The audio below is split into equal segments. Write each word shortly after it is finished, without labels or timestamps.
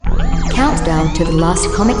countdown to the last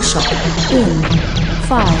comic shop in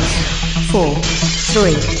 5, 4,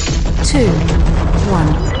 3, 2, 1.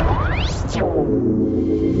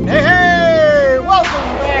 Hey!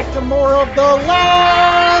 Welcome back to more of the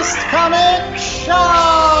last comic shop!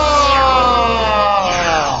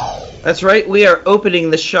 That's right, we are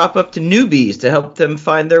opening the shop up to newbies to help them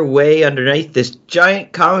find their way underneath this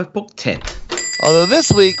giant comic book tent. Although this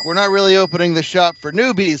week, we're not really opening the shop for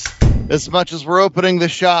newbies as much as we're opening the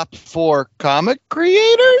shop for comic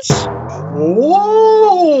creators.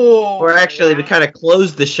 Whoa! We kind of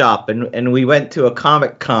closed the shop and we went to a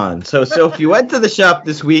Comic Con. So if you went to the shop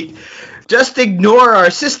this week, just ignore our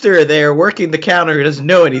sister there working the counter who doesn't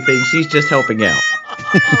know anything. She's just helping out.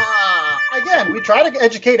 Again, we try to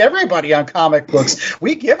educate everybody on comic books.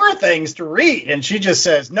 We give her things to read, and she just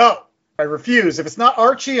says, no, I refuse. If it's not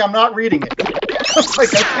Archie, I'm not reading it. It's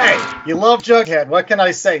like, okay, you love Jughead. What can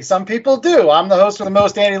I say? Some people do. I'm the host for the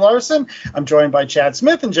most, Andy Larson. I'm joined by Chad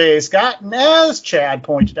Smith and J.A. Scott. And as Chad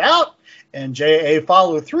pointed out, and J.A.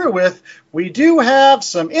 followed through with, we do have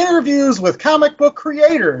some interviews with comic book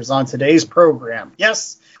creators on today's program.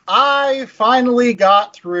 Yes, I finally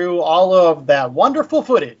got through all of that wonderful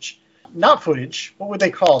footage. Not footage. What would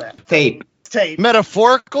they call that? Tape.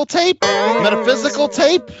 Metaphorical tape? Metaphysical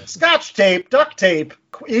tape? Scotch tape, duct tape,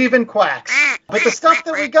 even quacks. But the stuff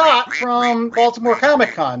that we got from Baltimore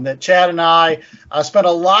Comic Con that Chad and I spent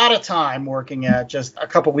a lot of time working at just a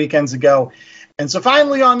couple weekends ago. And so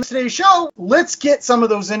finally on today's show, let's get some of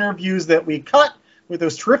those interviews that we cut with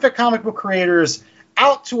those terrific comic book creators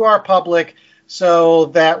out to our public so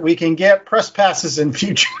that we can get press passes in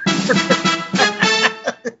future.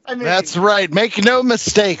 That's right. Make no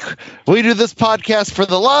mistake. We do this podcast for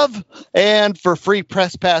the love and for free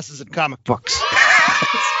press passes and comic books.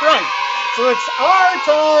 That's right. So it's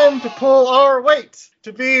our time to pull our weight,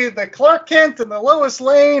 to be the Clark Kent and the Lois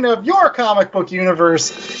Lane of your comic book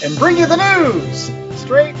universe and bring you the news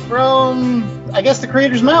straight from, I guess, the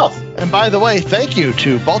creator's mouth. And by the way, thank you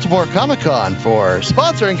to Baltimore Comic Con for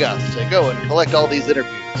sponsoring us to go and collect all these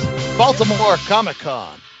interviews. Baltimore Comic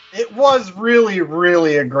Con. It was really,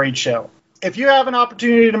 really a great show. If you have an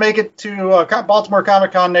opportunity to make it to Baltimore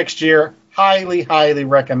Comic Con next year, highly, highly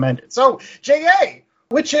recommend it. So, J.A.,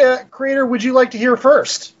 which creator would you like to hear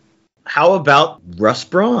first? How about Russ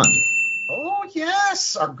Braun? Oh,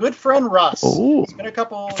 yes, our good friend Russ. Ooh. It's been a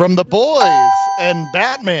couple... From The Boys and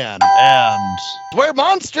Batman and Where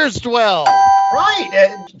Monsters Dwell.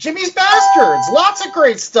 Right, Jimmy's Bastards. Lots of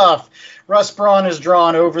great stuff Russ Braun has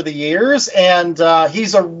drawn over the years, and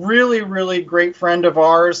he's a really, really great friend of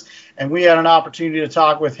ours, and we had an opportunity to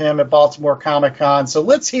talk with him at Baltimore Comic Con. So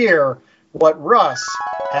let's hear what Russ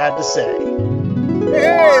had to say.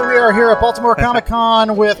 Hey, we are here at Baltimore Comic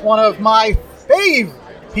Con with one of my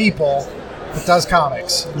favorite people that does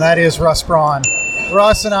comics, and that is Russ Braun.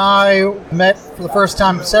 Russ and I met for the first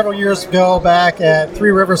time several years ago back at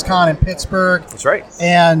Three Rivers Con in Pittsburgh. That's right.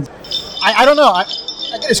 And I don't know,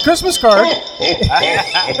 it's Christmas card.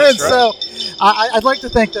 And so I'd like to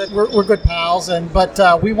think that we're good pals,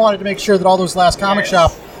 but we wanted to make sure that all those Last Comic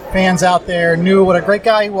Shop fans out there knew what a great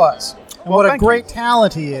guy he was and what a great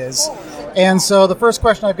talent he is. And so the first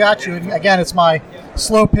question I've got you, and again, it's my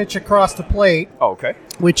slow pitch across the plate. Oh, okay.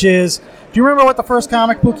 Which is, do you remember what the first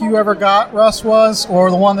comic book you ever got, Russ, was? Or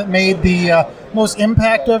the one that made the most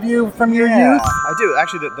impact of you from your youth? I do.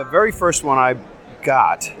 Actually, the very first one I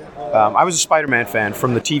got, I was a Spider-Man fan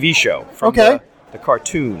from the TV show, from the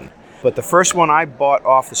cartoon. But the first one I bought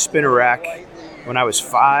off the spinner rack when I was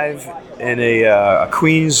 5 in a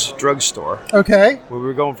Queens drugstore. Okay. Where we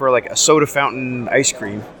were going for like a soda fountain ice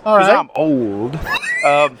cream. All right. I'm old.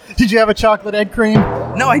 Did you have a chocolate egg cream?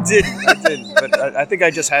 No, I didn't. But I think I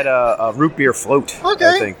just had a root beer float. Okay.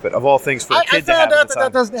 I think. But of all things for a kid to have I found out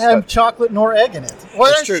that doesn't have chocolate nor egg in it. Well,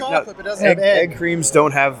 that's there's true. chocolate, No, but it doesn't have egg. Egg creams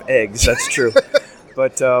don't have eggs. That's true.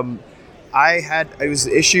 But it was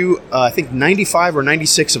the issue, I think 95 or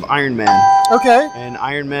 96 of Iron Man. Okay. And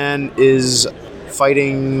Iron Man is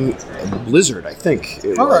fighting Blizzard, I think.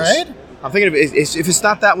 All right. I'm thinking if it's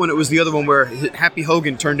not that one, it was the other one where Happy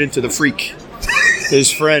Hogan turned into the Freak,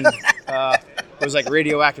 his friend. It was like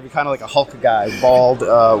radioactive, kind of like a Hulk guy, bald,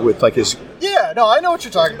 with like his... Yeah, no, I know what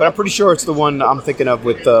you're talking about. But I'm pretty sure it's the one I'm thinking of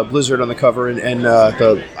with Blizzard on the cover and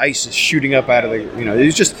the ice is shooting up out of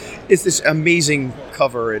the... It's this amazing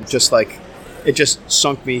cover and just like... It just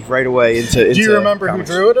sunk me right away into Do you remember comics.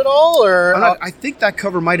 Who drew it at all? Or I think that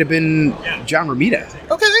cover might have been John Romita.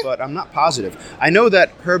 Okay. But I'm not positive. I know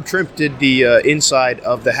that Herb Trimp did the inside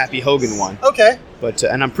of the Happy Hogan one. Okay. But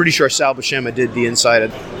and I'm pretty sure Sal Buscema did the inside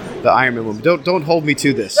of Iron Man woman. Don't hold me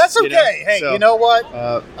to this. That's okay. You know? Hey, So, you know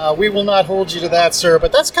what? We will not hold you to that, sir.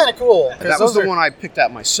 But that's kind of cool. That was the one I picked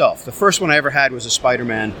out myself. The first one I ever had was a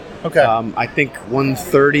Spider-Man. Okay. I think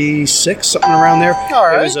 136, something around there. All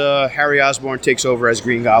right. It was Harry Osborn takes over as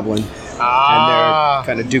Green Goblin. Ah. And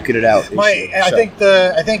they're kind of duking it out. I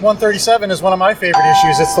think 137 is one of my favorite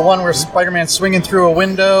issues. It's the one where Spider-Man's swinging through a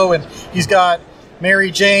window, and he's got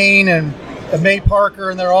Mary Jane and May Parker,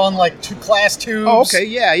 and they're on like two class tubes. Oh, okay,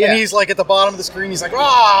 yeah. And he's like at the bottom of the screen. He's like,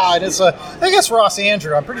 ah! And it's I think it's Ross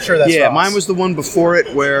Andrew. I'm pretty sure that's Ross. Mine was the one before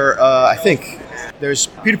it where I think there's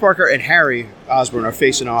Peter Parker and Harry Osborn are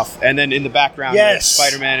facing off, and then in the background, there's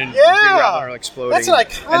Spider-Man and Green Goblin are exploding. That's an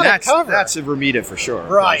iconic cover. That's a Romita for sure.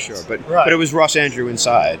 Right. For sure. But it was Ross Andrew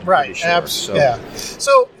inside. Right. Sure, Absolutely. Yeah.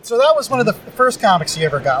 So that was one of the first comics you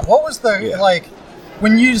ever got. What was the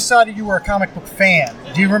when you decided you were a comic book fan?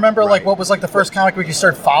 Do you remember what was like the first comic book you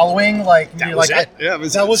started following? Like that was it. That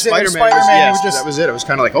was Spider-Man. Spider-Man. That was it. I was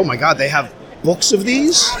kind of like, oh my god, they have books of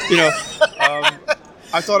these.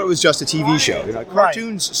 I thought it was just a TV show.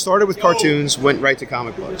 Cartoons started with cartoons, went right to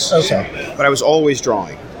comic books. Okay. But I was always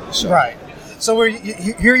drawing. So. Right. So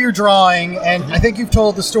here you're drawing, and I think you've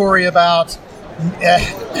told the story about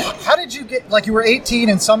how did you get, you were 18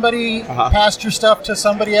 and somebody passed your stuff to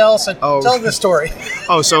somebody else? And tell the story.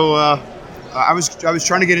 I was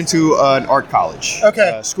trying to get into an art college.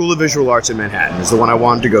 Okay. School of Visual Arts in Manhattan is the one I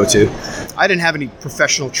wanted to go to. I didn't have any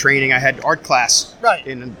professional training. I had art class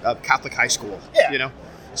in a Catholic high school. Yeah.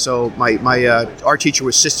 So my art teacher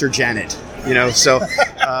was Sister Janet.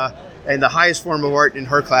 And the highest form of art in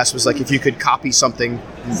her class was if you could copy something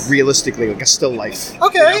realistically, like a still life.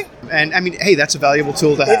 Okay. And I mean, hey, that's a valuable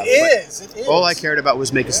tool to have. It is. All I cared about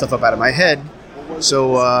was making stuff up out of my head.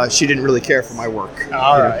 So she didn't really care for my work.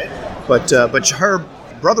 All right. But her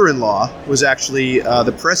brother-in-law was actually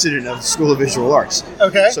the president of the School of Visual Arts.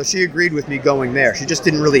 Okay. So she agreed with me going there. She just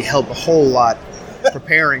didn't really help a whole lot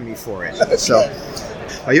preparing me for it. Okay. So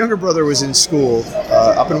my younger brother was in school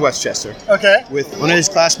up in Westchester. Okay. With one of his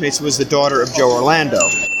classmates was the daughter of Joe Orlando.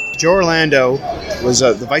 Joe Orlando was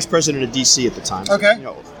the vice president of DC at the time. Okay.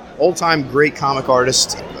 Old-time great comic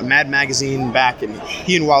artist, Mad Magazine back, and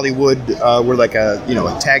he and Wally Wood were like a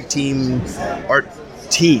tag team art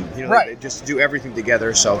team. They just do everything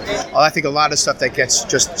together. So I think a lot of stuff that gets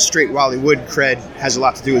just straight Wally Wood cred has a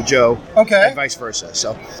lot to do with Joe. Okay. And vice versa.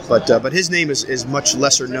 So, but his name is much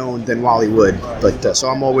lesser known than Wally Wood. But so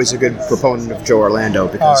I'm always a good proponent of Joe Orlando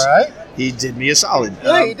because he did me a solid.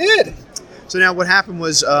 Yeah, he did. So now what happened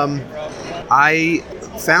was I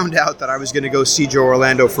found out that I was going to go see Joe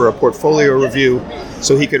Orlando for a portfolio review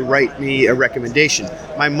so he could write me a recommendation.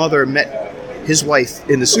 My mother met his wife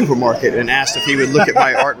in the supermarket and asked if he would look at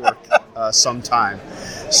my artwork sometime.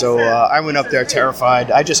 So I went up there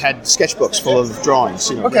terrified. I just had sketchbooks full of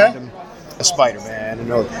drawings, random Spider-Man,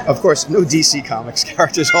 and of course no DC Comics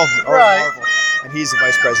characters, all Marvel. And he's the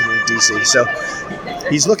vice president of DC. So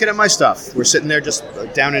he's looking at my stuff. We're sitting there just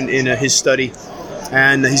down in his study,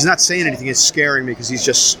 and he's not saying anything. It's scaring me because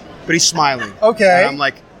but he's smiling. Okay. And I'm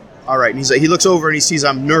like, all right. And he looks over and he sees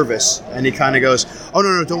I'm nervous, and he kind of goes, "Oh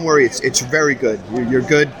no, don't worry. It's very good. You're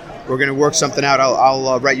good. We're going to work something out.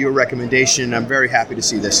 I'll write you a recommendation. I'm very happy to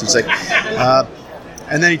see this." He's like,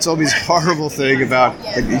 and then he told me this horrible thing about.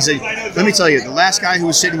 He said, "Let me tell you, the last guy who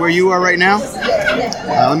was sitting where you are right now.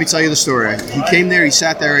 Let me tell you the story. He came there. He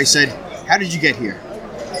sat there. He said, 'How did you get here?'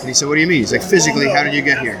 And he said, 'What do you mean?' He's like, 'Physically, how did you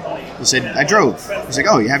get here?' He said, 'I drove.' He's like,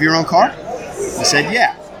 'Oh, you have your own car?' He said,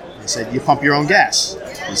 'Yeah.' He said, 'You pump your own gas?'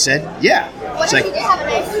 He said, 'Yeah.' It's like,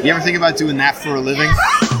 you ever think about doing that for a living?" And,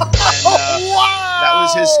 that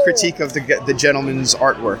was his critique of the gentleman's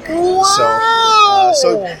artwork. Wow.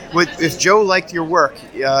 So if Joe liked your work,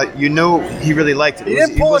 he really liked it. He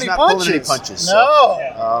didn't pull was any not punches. pulling any punches. No.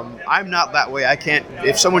 So, I'm not that way. I can't.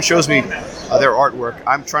 If someone shows me their artwork,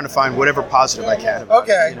 I'm trying to find whatever positive I can about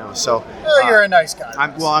it, So you're a nice guy.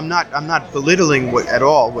 I'm not belittling at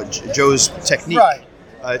all what Joe's technique. Right.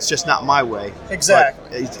 It's just not my way.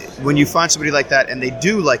 Exactly. But when you find somebody like that and they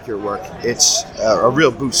do like your work, it's a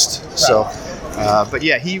real boost. Right. So, but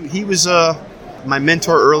yeah, he was my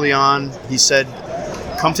mentor early on. He said,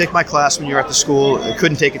 "Come take my class when you're at the school." I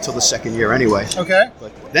couldn't take it till the second year anyway. Okay.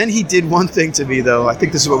 But then he did one thing to me, though. I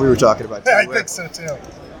think this is what we were talking about. I think so too.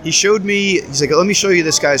 He showed me. He's like, "Let me show you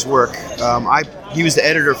this guy's work." He was the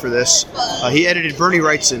editor for this. He edited Bernie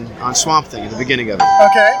Wrightson on Swamp Thing at the beginning of it.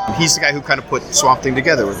 Okay. He's the guy who kind of put Swamp Thing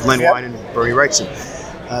together with Len Wein and Bernie Wrightson.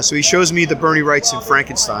 So he shows me the Bernie Wrightson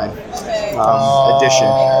Frankenstein edition,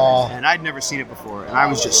 and I'd never seen it before, and I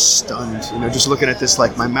was just stunned. Just looking at this,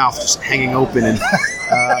 like my mouth just hanging open, and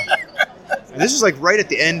And this is like right at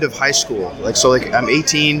the end of high school. Like I'm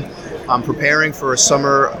 18. I'm preparing for a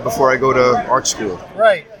summer before I go to art school.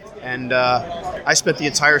 Right. And I spent the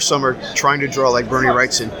entire summer trying to draw like Bernie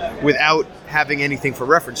Wrightson without having anything for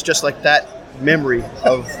reference, just like that memory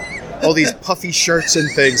of all these puffy shirts and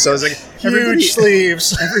things. So I was like, huge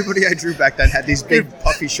sleeves. Everybody I drew back then had these big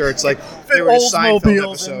puffy shirts, like they were a Seinfeld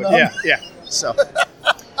episode. Yeah. So,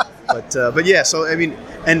 but yeah. So I mean,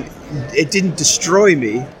 and it didn't destroy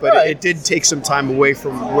me, but it did take some time away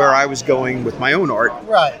from where I was going with my own art.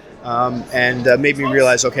 Right. And made me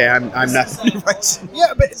realize, okay, I'm not right.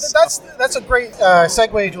 Yeah, but that's a great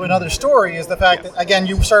segue to another story. Is the fact that again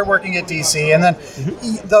you started working at DC, and then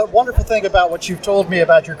the wonderful thing about what you've told me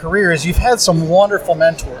about your career is you've had some wonderful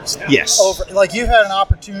mentors. Yes. Like you've had an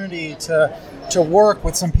opportunity to work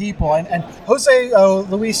with some people, and Jose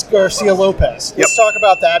Luis Garcia Lopez. Let's talk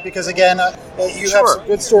about that because again, you have some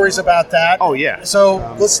good stories about that. Oh yeah. So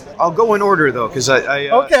I'll go in order though, because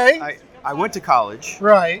I went to college.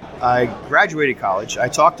 Right. I graduated college. I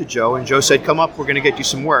talked to Joe, and Joe said, come up, we're going to get you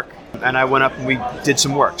some work. And I went up and we did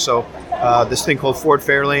some work. So this thing called Ford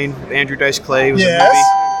Fairlane, Andrew Dice Clay was a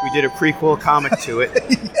movie. We did a prequel comic to it.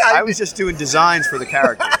 I was just doing designs for the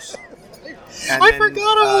characters. And I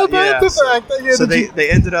forgot all about the fact that so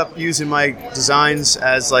they ended up using my designs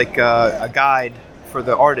as like a guide for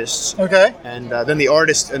the artists. Okay. And then the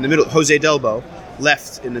artist in the middle, Jose Delbo,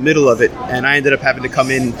 left in the middle of it, and I ended up having to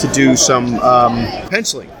come in to do some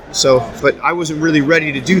penciling. So, but I wasn't really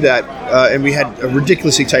ready to do that, and we had a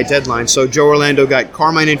ridiculously tight deadline. So Joe Orlando got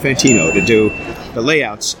Carmine Infantino to do the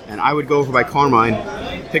layouts, and I would go over by Carmine,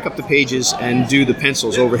 pick up the pages, and do the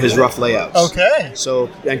pencils over his rough layouts. Okay. So,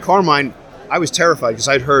 and Carmine, I was terrified because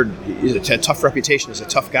I'd heard he had a tough reputation as a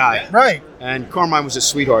tough guy. Right. And Carmine was a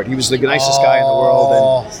sweetheart. He was the nicest guy in the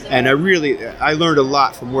world. And I learned a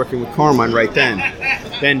lot from working with Carmine right then.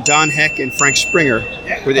 Then Don Heck and Frank Springer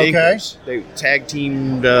were the inkers. They tag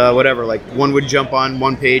teamed whatever. Like one would jump on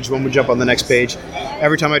one page, one would jump on the next page.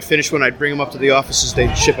 Every time I'd finish one, I'd bring them up to the offices.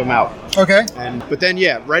 They'd ship them out. Okay. But then,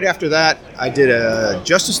 right after that, I did a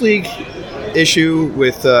Justice League issue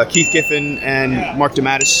with Keith Giffen and Mark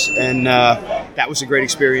DeMatteis, and that was a great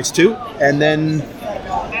experience too. And then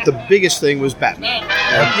the biggest thing was Batman.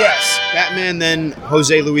 Yes. Batman, then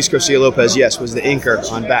Jose Luis Garcia Lopez, was the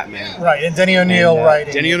inker on Batman. Right, and Denny O'Neil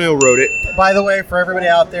writing. Denny O'Neil wrote it. By the way, for everybody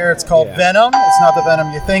out there, it's called Venom. It's not the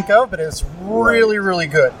Venom you think of, but it's really, really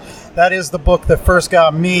good. That is the book that first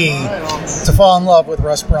got me to fall in love with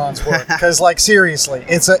Russ Braun's work. Because, like, seriously,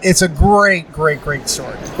 it's a great, great, great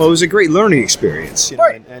story. Well, it was a great learning experience.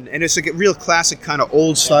 Right. And it's like a real classic kind of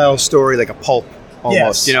old-style story, like a pulp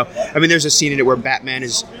almost. Yes. I mean, there's a scene in it where Batman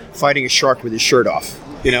is fighting a shark with his shirt off.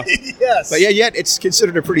 Yes. But yet it's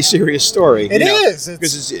considered a pretty serious story. It is.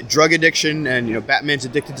 Because it's drug addiction, and Batman's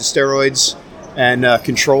addicted to steroids and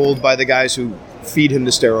controlled by the guys who feed him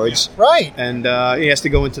the steroids. Right. And he has to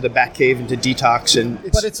go into the Batcave and to detox.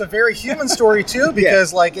 But it's a very human story too,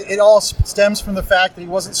 because it all stems from the fact that he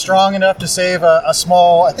wasn't strong enough to save a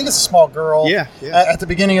small girl. At the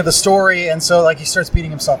beginning of the story, and so he starts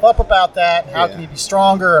beating himself up about that. And how can he be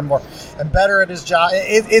stronger and better at his job?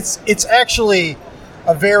 It's actually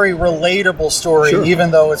a very relatable story, even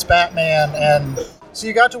though it's Batman. And so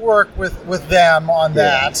you got to work with them on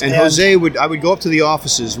that. And Jose I would go up to the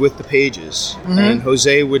offices with the pages, and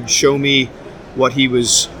Jose would show me what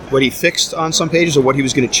he fixed on some pages or what he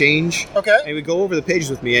was going to change. Okay. And he would go over the pages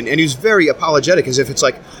with me, and he was very apologetic, as if it's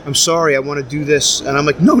like, I'm sorry, I want to do this. And I'm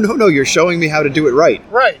like, no, you're showing me how to do it right.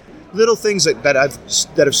 Right. Little things that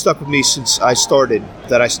have stuck with me since I started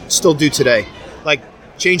that I still do today. Like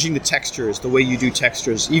changing the textures, the way you do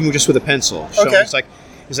textures, even just with a pencil. Okay.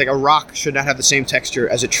 It's like a rock should not have the same texture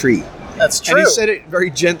as a tree. That's true. And he said it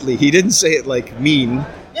very gently. He didn't say it like mean.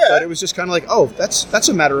 Yeah. But it was just kind of like, oh, that's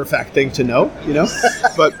a matter of fact thing to know,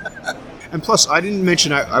 But and plus, I didn't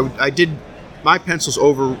mention I did my pencils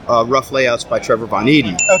over rough layouts by Trevor Von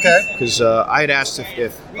Eady. Okay. Because I had asked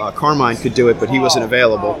if Carmine could do it, but he wasn't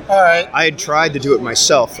available. All right. I had tried to do it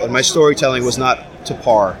myself, and my storytelling was not to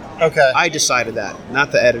par. Okay. I decided that,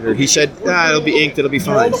 not the editor. He said, it'll be inked, it'll be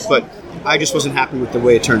fine. But I just wasn't happy with the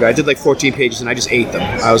way it turned out. I did 14 pages, and I just ate them.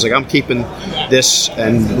 I was like, I'm keeping this,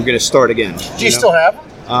 and we're going to start again. Do you still have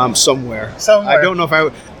them? Somewhere. Somewhere. I don't know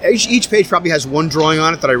if each page probably has one drawing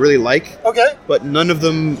on it that I really like. Okay. But none of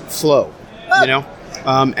them flow,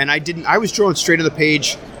 And I was drawing straight on the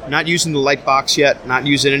page, not using the light box yet, not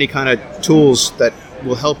using any kind of tools that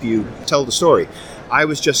will help you tell the story. I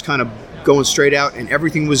was just kind of going straight out, and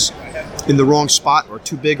everything was in the wrong spot or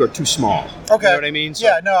too big or too small. Okay. You know what I mean?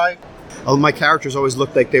 So, my my characters always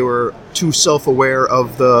looked like they were too self-aware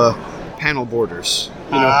of the panel borders.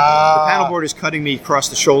 You know, the panel border is cutting me across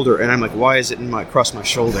the shoulder, and I'm like, why is it across my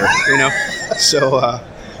shoulder? You know, so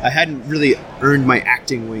I hadn't really earned my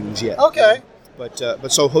acting wings yet. Okay.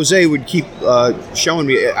 But so Jose would keep showing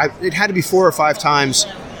me. It had to be 4 or 5 times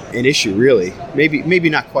an issue, really. Maybe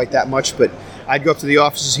not quite that much, but I'd go up to the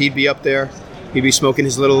offices. He'd be up there. He'd be smoking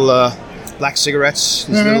his little black cigarettes,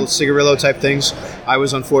 his little cigarillo type things. I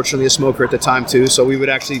was unfortunately a smoker at the time too, so we would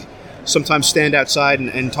actually sometimes stand outside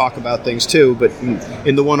and talk about things too. But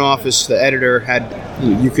in the one office, the editor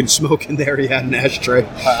you could smoke in there. He had an ashtray,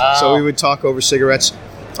 so we would talk over cigarettes.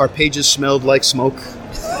 Our pages smelled like smoke.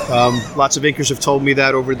 Lots of inkers have told me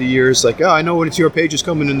that over the years. Like, I know when it's your pages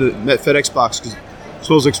coming in the FedEx box because it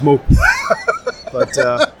smells like smoke. But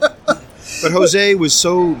Jose was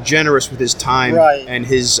so generous with his time and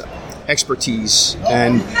his expertise,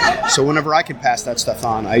 and so whenever I can pass that stuff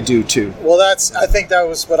on, I do too. Well, I think that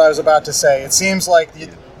was what I was about to say. It seems like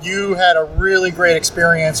you had a really great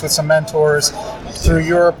experience with some mentors through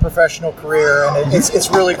your professional career, and it's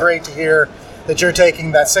really great to hear that you're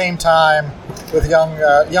taking that same time with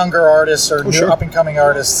younger artists or new up-and-coming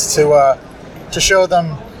artists to show them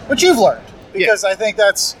what you've learned. Because I think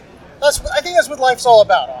that's what life's all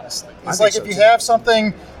about, honestly. It's like if you have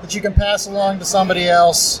something that you can pass along to somebody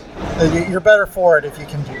else, you're better for it if you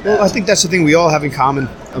can do that. Well, I think that's the thing we all have in common,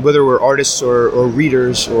 whether we're artists or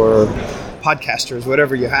readers or podcasters,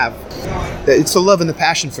 whatever you have. It's the love and the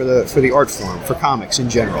passion for the art form, for comics in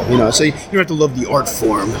general. You know, so you don't have to love the art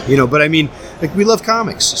form, you know, but I mean, like, we love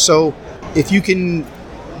comics. So if you can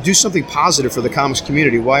do something positive for the comics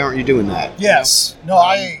community, why aren't you doing that? Yes. You know?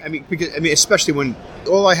 I mean, especially when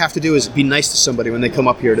all I have to do is be nice to somebody when they come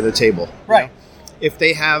up here to the table. Right. You know? If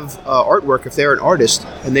they have artwork, if they're an artist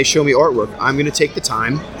and they show me artwork, I'm going to take the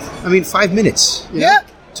time. 5 minutes. You know,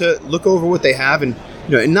 to look over what they have and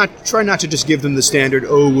try not to just give them the standard.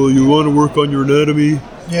 Oh, well, you want to work on your anatomy?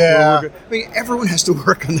 Yeah. Everyone has to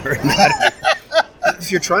work on their anatomy.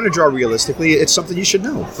 If you're trying to draw realistically, it's something you should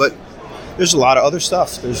know. But there's a lot of other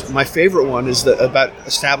stuff. My favorite one is about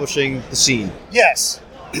establishing the scene. Yes.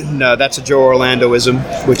 And that's a Joe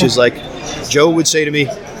Orlandoism, which is like, Joe would say to me,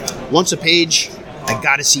 once a page, I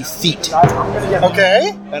gotta see feet.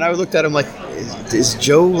 Okay. And I looked at him like, is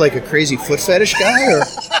Joe like a crazy foot fetish guy, or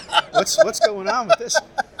what's going on with this?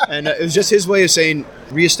 And it was just his way of saying,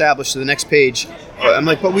 reestablish to the next page. I'm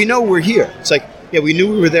like, but we know we're here. It's like, yeah, we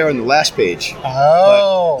knew we were there on the last page.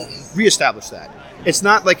 Oh. But reestablish that. It's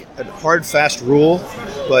not like a hard, fast rule,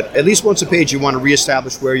 but at least once a page you want to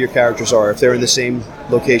reestablish where your characters are if they're in the same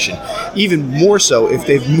location. Even more so if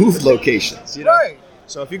they've moved locations. You know? Right.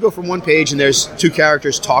 So if you go from one page and there's 2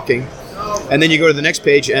 characters talking, and then you go to the next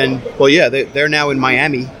page and, well, yeah, they're now in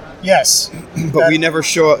Miami. Yes. But we never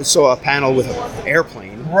saw a panel with an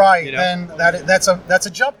airplane. Right. You know? And that's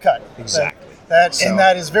a jump cut. Exactly. And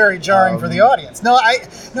that is very jarring for the audience.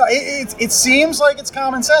 It seems like it's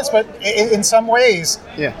common sense, but in some ways,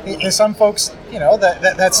 some folks,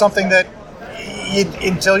 that's something that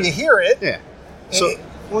until you hear it. Yeah. So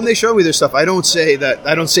when they show me their stuff, I don't say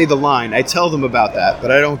the line. I tell them about that,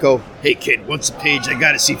 but I don't go, "Hey kid, once a page, I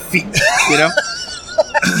gotta see feet." You know.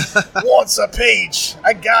 Once a page,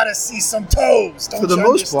 I gotta see some toes. For the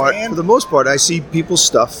most part, I see people's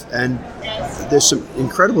stuff, and there's some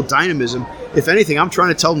incredible dynamism. If anything, I'm trying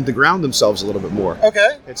to tell them to ground themselves a little bit more.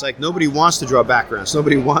 Okay. It's like nobody wants to draw backgrounds.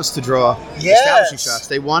 Nobody wants to draw establishing shots.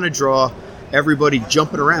 They want to draw everybody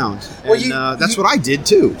jumping around. And that's what I did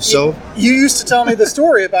too. So you used to tell me the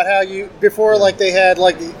story about how before they had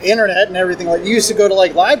the internet and everything, you used to go to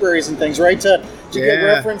libraries and things, right? To get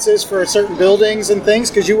references for certain buildings and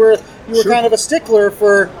things, because you were kind of a stickler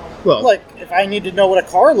for if I need to know what a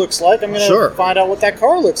car looks like, I'm going to find out what that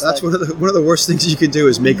car looks like. That's one of the worst things you can do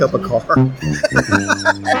is make up a car.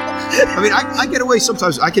 I get away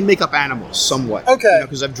sometimes. I can make up animals somewhat. Okay.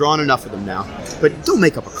 Because I've drawn enough of them now. But don't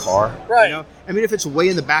make up a car. Right. If it's way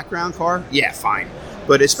in the background car, yeah, fine.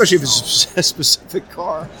 But especially if it's a specific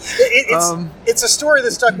car. It's a story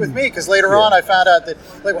that stuck with me, because later on I found out that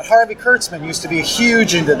Harvey Kurtzman used to be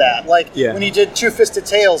huge into that. When he did Two-Fisted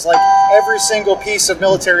Tales, every single piece of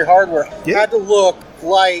military hardware had to look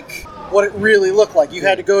like what it really looked like. You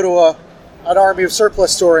had to go to an Army of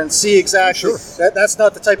Surplus store and see exactly that's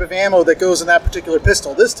not the type of ammo that goes in that particular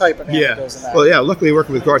pistol. This type of ammo goes in that. Well, yeah, luckily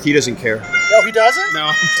working with Garth, he doesn't care. No, he doesn't?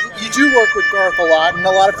 No. You do work with Garth a lot, and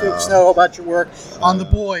a lot of folks know about your work on The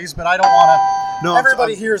Boys, but I don't want to... No,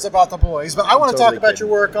 everybody hears about The Boys, but I want to talk about your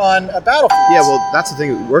work on Battlefields. Yeah, well, that's the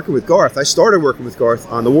thing. Working with Garth, I started working with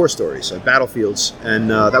Garth on the war stories, Battlefields, and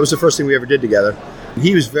that was the first thing we ever did together.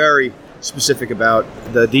 He was very specific about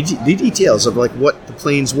the details of what the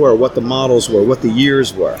planes were, what the models were, what the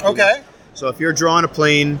years were. Okay. So if you're drawing a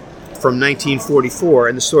plane from 1944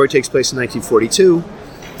 and the story takes place in 1942,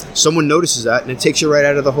 someone notices that and it takes you right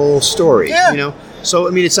out of the whole story. Yeah. You know. So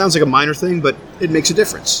I mean, it sounds like a minor thing, but it makes a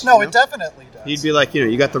difference. No, it definitely does. You'd be like,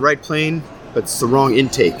 you got the right plane, but it's the wrong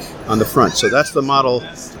intake on the front. So that's the model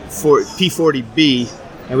for P40B,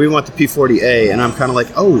 and we want the P40A. And I'm kind of like,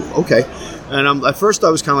 oh, okay. And at first I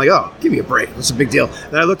was kind of like, oh, give me a break. What's a big deal?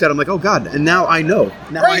 Then I looked at it, I'm like, oh, God. And now I know.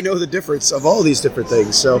 Now I know the difference of all these different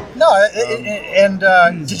things. So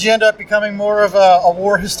did you end up becoming more of a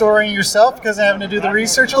war historian yourself because of having to do the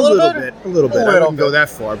research a little bit? A little bit. I wouldn't go that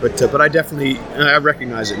far, but I definitely I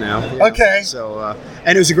recognize it now. Yeah. Okay. So,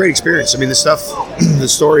 and it was a great experience. I mean, the stuff, the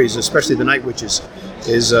stories, especially the Night Witches,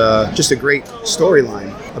 is just a great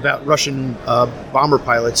storyline about Russian bomber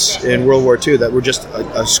pilots in World War II that were just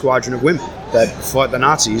a squadron of women that fought the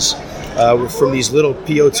Nazis from these little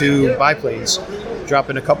PO-2 biplanes,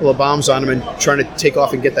 dropping a couple of bombs on them and trying to take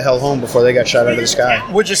off and get the hell home before they got shot out of the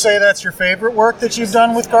sky. Would you say that's your favorite work that you've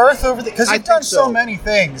done with Garth over because you've done so many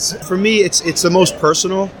things? For me, it's the most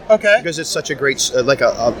personal. Okay. Because it's such a great, like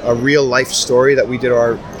a real life story that we did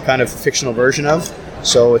our kind of fictional version of.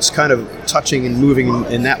 So it's kind of touching and moving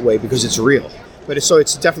in that way because it's real. But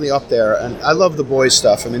it's definitely up there, and I love the boys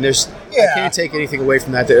stuff. I mean, I can't take anything away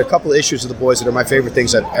from that. There are a couple of issues of the boys that are my favorite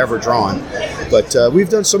things I've ever drawn. But we've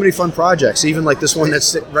done so many fun projects, even like this one that's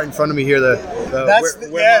sitting right in front of me here, Where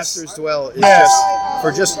Monsters Dwell,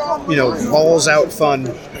 is just balls out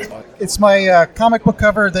fun. It's my comic book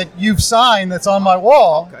cover that you've signed that's on my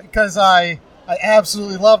wall because I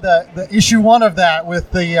absolutely love that. The issue 1 of that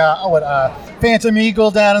with the Phantom Eagle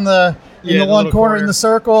down in the one corner in the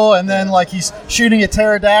circle, and then like he's shooting at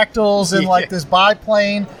pterodactyls and like this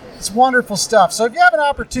biplane. It's wonderful stuff. So if you have an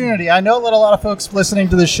opportunity, I know that a lot of folks listening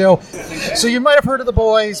to this show, so you might have heard of the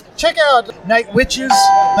boys. Check out Night Witches.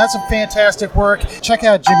 That's some fantastic work. Check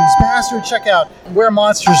out Jimmy's Bastard. Check out Where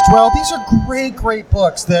Monsters Dwell. These are great, great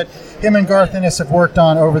books that him and Garth Ennis have worked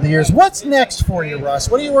on over the years. What's next for you, Russ?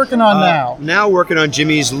 What are you working on now? Now working on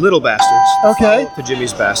Jimmy's Little Bastards. Okay. To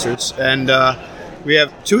Jimmy's Bastards. And we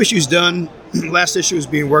have 2 issues done. Last issue is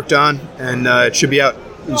being worked on, and it should be out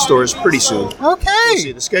in stores pretty soon. Okay. We'll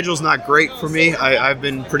see. The schedule's not great for me. I've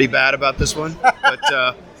been pretty bad about this one,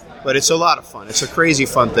 but it's a lot of fun. It's a crazy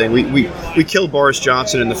fun thing. We killed Boris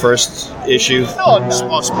Johnson in the first issue. Oh, no.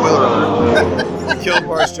 Small spoiler alert. We killed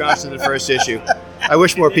Boris Johnson in the first issue. I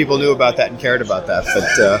wish more people knew about that and cared about that,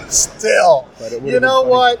 but still, you know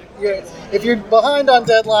what? If you're behind on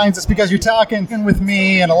deadlines, it's because you're talking with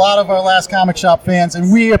me and a lot of our Last Comic Shop fans,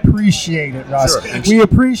 and we appreciate it, Russ. Sure. We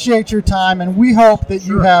appreciate your time, and we hope that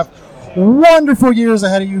you have wonderful years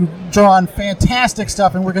ahead of you, drawing fantastic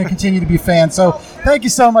stuff, and we're going to continue to be fans. So thank you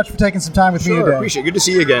so much for taking some time with me today. Appreciate it. Good to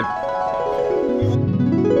see you again.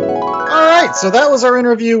 All right, so that was our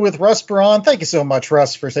interview with Russ Braun. Thank you so much,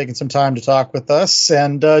 Russ, for taking some time to talk with us.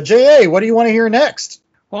 And J.A., what do you want to hear next?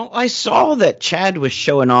 Well, I saw that Chad was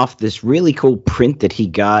showing off this really cool print that he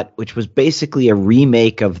got, which was basically a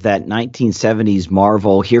remake of that 1970s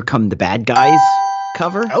Marvel Here Come the Bad Guys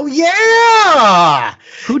cover. Oh, yeah!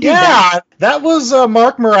 Who did that? That was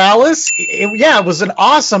Mark Morales. It was an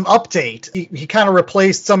awesome update. He kind of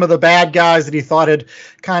replaced some of the bad guys that he thought had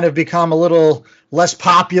kind of become a little less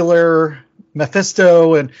popular,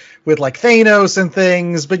 Mephisto and with like Thanos and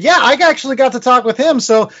things. But yeah, I actually got to talk with him.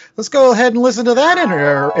 So let's go ahead and listen to that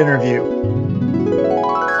interview.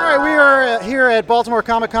 All right, we are here at Baltimore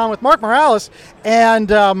Comic Con with Mark Morales. And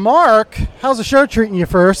Mark, how's the show treating you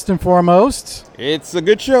first and foremost? It's a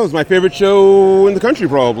good show. It's my favorite show in the country,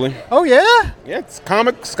 probably. Oh, yeah? Yeah, it's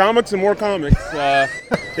comics, and more comics.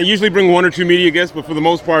 They usually bring 1 or 2 media guests, but for the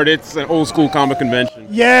most part, it's an old-school comic convention.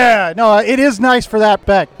 Yeah, no, it is nice for that,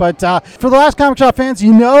 Beck. But for the Last Comic Shop fans,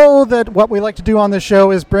 you know that what we like to do on this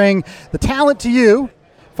show is bring the talent to you,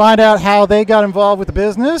 find out how they got involved with the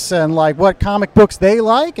business and like what comic books they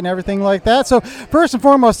like and everything like that. So first and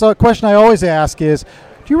foremost, the question I always ask is,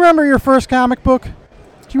 do you remember your first comic book?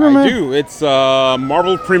 Do you remember? I do. It's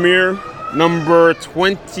Marvel Premiere number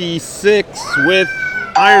 26 with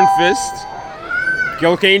Iron Fist.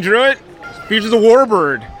 Gil Kane drew it. Features a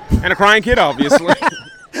warbird and a crying kid, obviously.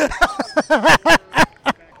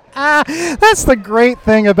 That's the great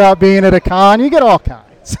thing about being at a con. You get all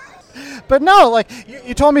kinds. But no, like,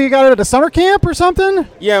 you told me you got it at a summer camp or something?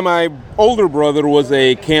 Yeah, my older brother was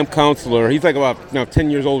a camp counselor. He's like about 10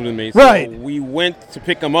 years older than me. So right. We went to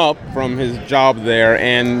pick him up from his job there,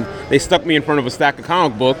 and they stuck me in front of a stack of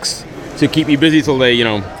comic books to keep me busy till they,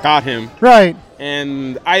 got him. Right.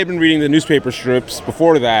 And I had been reading the newspaper strips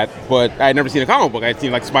before that, but I had never seen a comic book. I had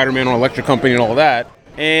seen like Spider-Man on Electric Company and all that.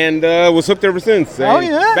 And was hooked ever since. Oh,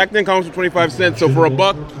 yeah. Back then, comics were 25 cents, so for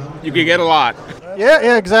 $1, You could get a lot.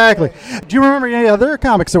 Yeah, exactly. Do you remember any other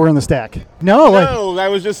comics that were in the stack? No, I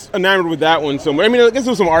was just enamored with that one so much. I mean, I guess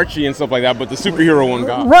there was some Archie and stuff like that, but the superhero one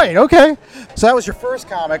got. Right, okay. So that was your first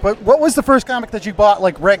comic. But what was the first comic that you bought,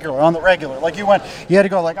 like, on the regular? Like, you had to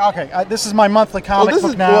go, like, okay, this is my monthly comic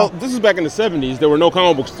book now. Well, this is back in the 70s. There were no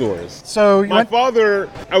comic book stores. So my father,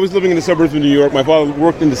 I was living in the suburbs of New York. My father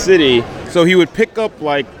worked in the city, so he would pick up,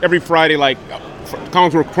 like, every Friday, like,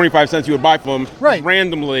 comics were 25 cents. He would buy from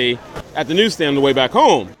randomly at the newsstand on the way back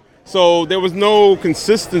home. So there was no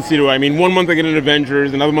consistency to it. I mean, one month I get an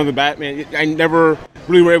Avengers, another month a Batman. I never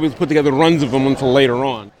really were able to put together runs of them until later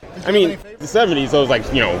on. I mean, the 70s, so it was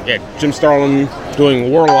like, you had Jim Starlin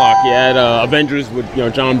doing Warlock. You had Avengers with,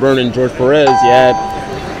 John Byrne and George Perez. You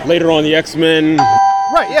had later on the X-Men.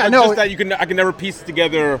 Right, yeah, no. Just that I could never piece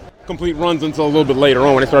together complete runs until a little bit later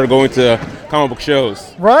on when I started going to comic book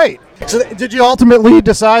shows. Right. So did you ultimately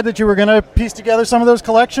decide that you were going to piece together some of those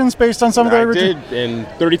collections based on some of the original? I did, and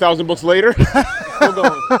 30,000 books later, still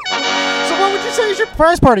going. So what would you say is your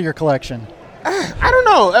prize part of your collection? I don't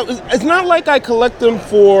know. It's not like I collect them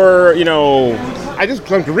for, I just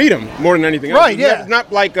collect to read them more than anything else. Right, yeah. It's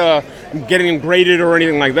not like getting them graded or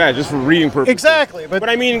anything like that, just for reading purposes. Exactly. But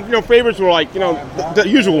I mean, favorites were like, the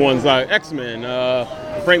usual ones, X-Men,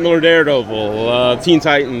 Frank Miller Daredevil, Teen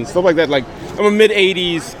Titans, stuff like that. Like, I'm a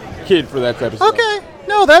mid-'80s kid for that type of stuff. Okay.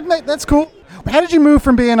 No, that's cool. How did you move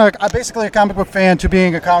from being basically a comic book fan to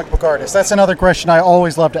being a comic book artist? That's another question I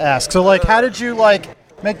always love to ask. So, like, how did you,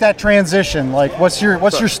 make that transition? Like, what's your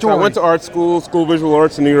story? So I went to art school of visual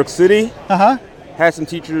arts in New York City. Uh-huh. Had some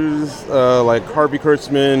teachers like Harvey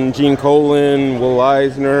Kurtzman, Gene Colan, Will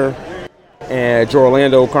Eisner, and Joe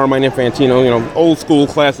Orlando, Carmine Infantino, old school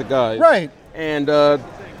classic guys. Right. And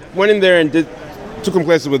went in there and took some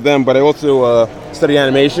classes with them, but I also studied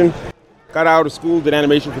animation. Got out of school, did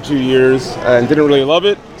animation for 2 years, and didn't really love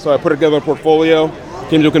it, so I put together a portfolio,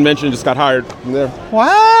 came to a convention, and just got hired from there.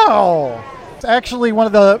 Wow! It's actually one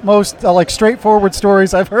of the most straightforward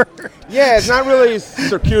stories I've heard. Yeah, it's not really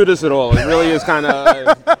circuitous at all. It really is kind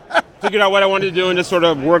of figured out what I wanted to do and just sort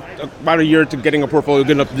of worked about a year to getting a portfolio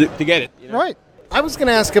good enough to get it. Right. I was going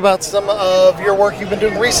to ask about some of your work you've been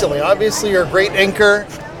doing recently. Obviously, you're a great inker.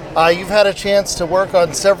 You've had a chance to work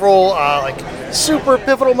on several super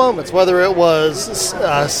pivotal moments, whether it was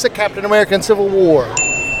Sick Captain America and Civil War,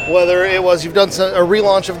 whether it was you've done a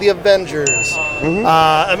relaunch of the Avengers,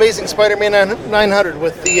 Amazing Spider-Man 900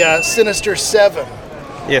 with the Sinister 7.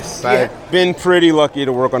 Yes, yeah. I've been pretty lucky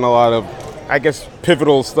to work on a lot of, I guess,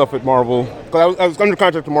 pivotal stuff at Marvel. I was under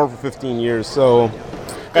contract to Marvel for 15 years, so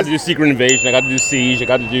I got to do Secret Invasion, I got to do Siege, I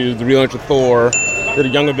got to do the relaunch of Thor, did the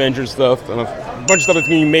Young Avengers stuff, and a bunch of stuff that's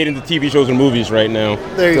being made into TV shows and movies right now.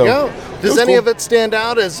 There you go. Does any of it stand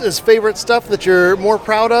out as favorite stuff that you're more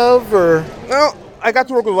proud of, or? Well, I got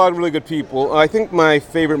to work with a lot of really good people. I think my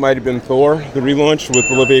favorite might have been Thor, the relaunch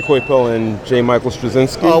with Olivier Coipel and J. Michael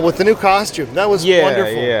Straczynski. Oh, with the new costume. That was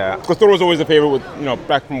wonderful. Yeah, because Thor was always a favorite with,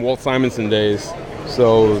 back from Walt Simonson days.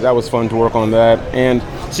 So that was fun to work on that. And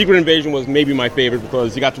Secret Invasion was maybe my favorite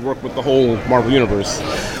because you got to work with the whole Marvel Universe.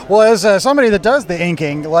 Well, as somebody that does the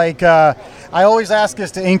inking, I always ask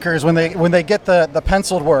this to inkers when they get the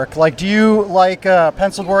penciled work. Do you like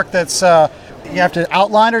penciled work that's you have to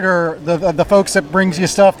outline it, or the folks that brings you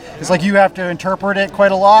stuff, it's like you have to interpret it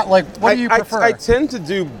quite a lot? What do you prefer? I tend to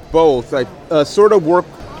do both. I sort of work,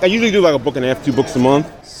 I usually do a book and a half, 2 books a month.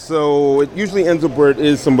 So it usually ends up where it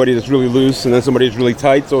is somebody that's really loose and then somebody that's really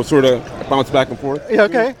tight. So it sort of bounce back and forth. Yeah,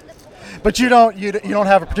 okay. But you don't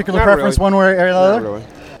have a particular preference one way or the other? Not really.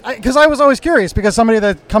 Because I was always curious, because somebody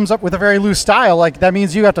that comes up with a very loose style, that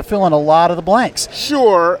means you have to fill in a lot of the blanks.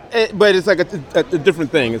 Sure, but it's a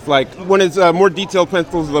different thing. It's when it's more detailed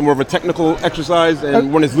pencils, it's more of a technical exercise,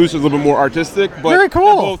 and when it's loose, it's a little bit more artistic. But very cool.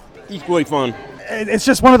 They're both equally fun. It's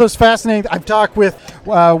just one of those fascinating. I've talked with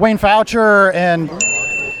Wayne Foucher, and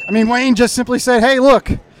Wayne just simply said, "Hey, look,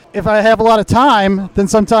 if I have a lot of time, then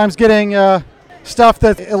sometimes getting stuff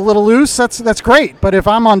that's a little loose, that's great. But if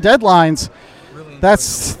I'm on deadlines."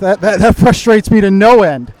 That frustrates me to no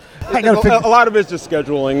end. A lot of it's just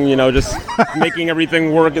scheduling, just making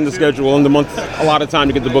everything work in the schedule and the month, a lot of time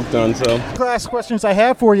to get the book done. So, last questions I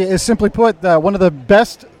have for you is simply put, one of the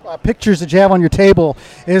best pictures that you have on your table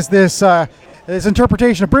is this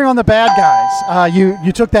interpretation of Bring on the Bad Guys.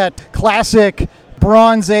 You took that classic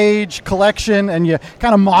Bronze Age collection and you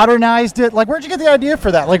kind of modernized it. Where'd you get the idea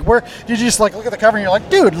for that? Where did you just look at the cover and you're like,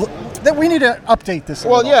 dude, we need to update this?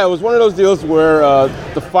 Well, yeah, it was one of those deals where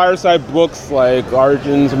the Fireside books like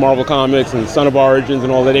Origins of Marvel Comics and Son of Origins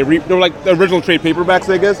and all that, they were like the original trade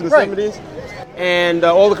paperbacks, I guess, in the 70s. And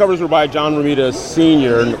all the covers were by John Romita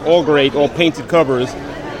Sr. and all great, all painted covers.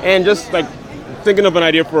 And just like thinking of an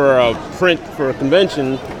idea for a print for a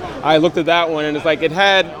convention, I looked at that one, and it's like it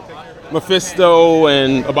had Mephisto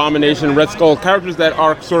and Abomination and Red Skull, characters that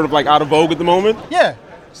are sort of like out of vogue at the moment. Yeah.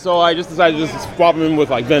 So I just decided to just swap them in with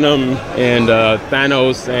like Venom and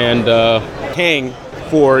Thanos and Kang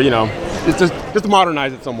for, it's just to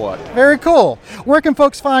modernize it somewhat. Very cool. Where can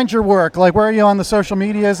folks find your work? Like, where are you on the social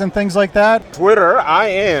medias and things like that? Twitter, I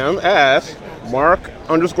am at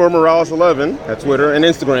Mark_Morales11 at Twitter and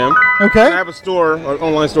Instagram. Okay. And I have a store, an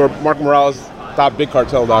online store,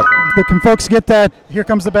 markmorales.bigcartel.com. But can folks get that Here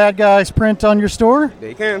Comes the Bad Guys print on your store?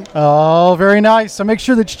 They can. Oh, very nice. So make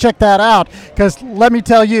sure that you check that out, because let me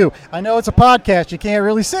tell you, I know it's a podcast, you can't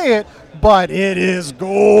really see it, but it is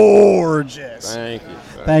gorgeous. Thank you.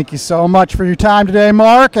 Thank you so much for your time today,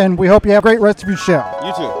 Mark, and we hope you have a great rest of your show.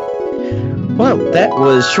 You too. Well, that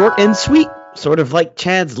was short and sweet, sort of like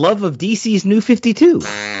Chad's love of DC's New 52.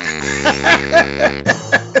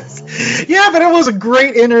 Yeah, but it was a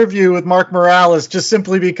great interview with Mark Morales, just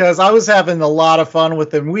simply because I was having a lot of fun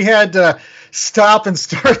with him. We had to stop and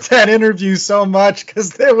start that interview so much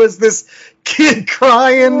because there was this kid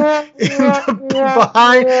crying in the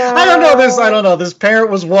behind. I don't know. This parent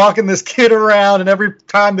was walking this kid around, and every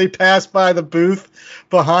time they passed by the booth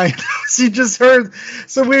behind us, you just heard.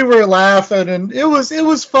 So we were laughing, and it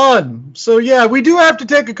was fun. So yeah, we do have to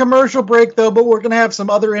take a commercial break though, but we're gonna have some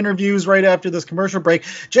other interviews right after this commercial break.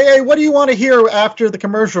 J.A., what do you want to hear after the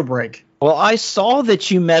commercial break? Well, I saw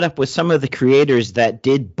that you met up with some of the creators that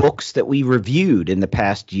did books that we reviewed in the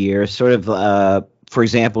past year, sort of, for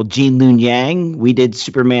example, Gene Luen Yang. We did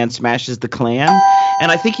Superman Smashes the Klan.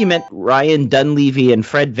 And I think you met Ryan Dunleavy and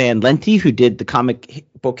Fred Van Lente, who did the comic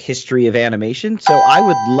book history of animation. So I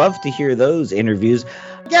would love to hear those interviews.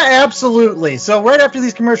 Yeah, absolutely. So right after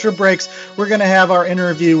these commercial breaks, we're going to have our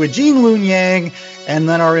interview with Gene Luen Yang, and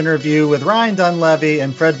then our interview with Ryan Dunleavy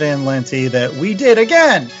and Fred Van Lente that we did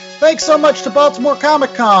again. Thanks so much to Baltimore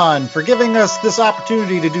Comic Con for giving us this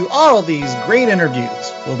opportunity to do all of these great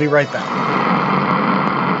interviews. We'll be right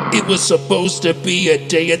back. It was supposed to be a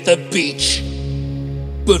day at the beach.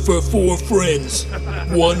 But for 4 friends,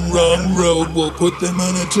 one wrong road will put them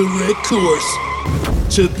on a direct course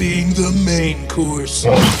to being the main course.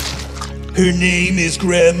 Her name is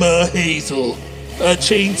Grandma Hazel, a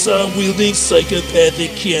chainsaw-wielding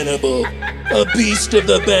psychopathic cannibal. A beast of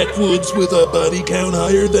the backwoods with a body count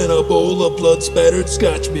higher than a bowl of blood-spattered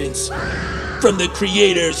Scotch mints. From the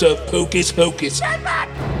creators of Hocus Hocus,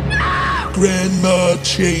 Grandma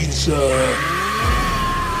Chainsaw.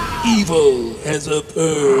 Evil as a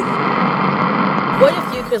perm. What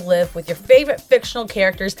if you could live with your favorite fictional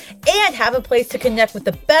characters and have a place to connect with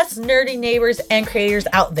the best nerdy neighbors and creators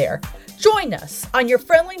out there? Join us on your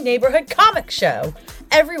friendly neighborhood comic show.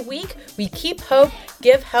 Every week, we keep hope,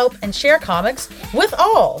 give help, and share comics with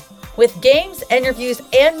all. With games, interviews,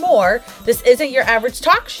 and more, this isn't your average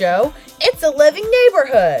talk show. It's a living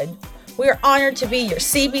neighborhood. We are honored to be your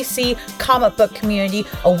CBC Comic Book Community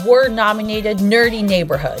Award-nominated nerdy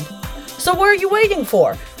neighborhood. So what are you waiting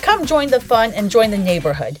for? Come join the fun and join the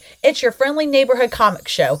neighborhood. It's your friendly neighborhood comic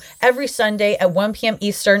show every Sunday at 1 p.m.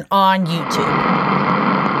 Eastern on YouTube.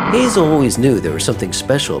 Hazel always knew there was something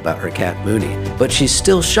special about her cat Mooney, but she's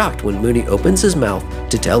still shocked when Mooney opens his mouth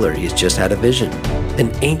to tell her he's just had a vision.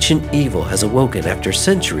 An ancient evil has awoken after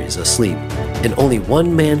centuries of sleep, and only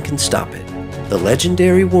one man can stop it, the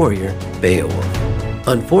legendary warrior Beowulf.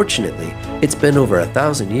 Unfortunately, it's been over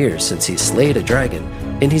 1,000 years since he slayed a dragon,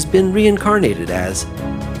 and he's been reincarnated as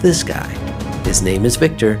this guy. His name is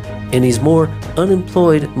Victor, and he's more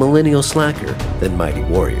unemployed millennial slacker than mighty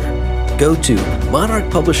warrior. Go to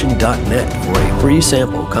monarchpublishing.net for a free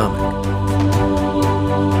sample comic.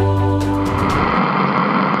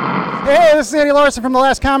 Hey, this is Andy Larson from The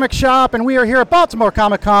Last Comic Shop, and we are here at Baltimore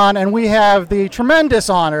Comic Con, and we have the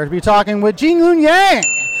tremendous honor to be talking with Gene Luen Yang.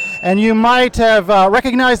 And you might have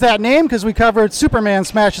recognized that name because we covered Superman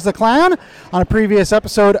Smashes the Klan on a previous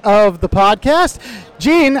episode of the podcast.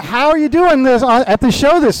 Gene, how are you doing this at the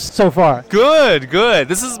show so far? Good.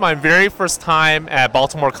 This is my very first time at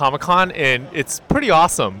Baltimore Comic Con, and it's pretty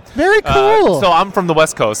awesome. Very cool. So I'm from the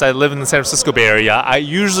West Coast. I live in the San Francisco Bay Area. I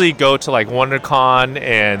usually go to like WonderCon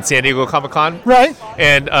and San Diego Comic Con. Right.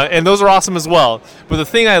 And those are awesome as well. But the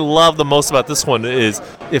thing I love the most about this one is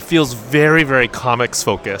it feels very, very comics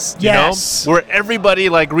focused. Yes. You know? Where everybody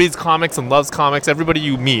like reads comics and loves comics. Everybody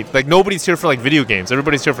you meet. Like nobody's here for like video games.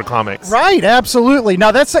 Everybody's here for comics. Right. Absolutely. absolutely.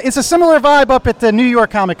 Now it's a similar vibe up at the New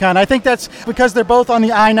York Comic Con. I think that's because they're both on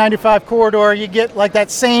the I-95 corridor. You get like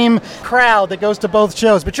that same crowd that goes to both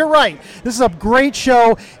shows. But you're right. This is a great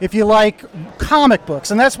show if you like comic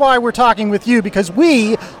books, and that's why we're talking with you, because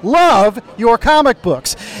we love your comic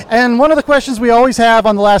books. And one of the questions we always have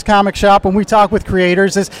on the Last Comic Shop when we talk with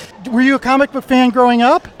creators is, were you a comic book fan growing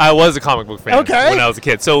up? I was a comic book fan when I was a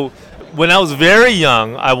kid. So when I was very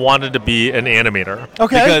young, I wanted to be an animator.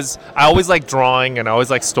 Okay. Because I always liked drawing and I always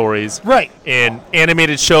liked stories. Right. And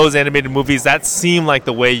animated shows, animated movies, that seemed like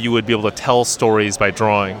the way you would be able to tell stories by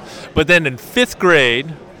drawing. But then in 5th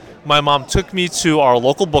grade, my mom took me to our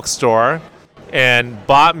local bookstore and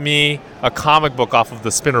bought me a comic book off of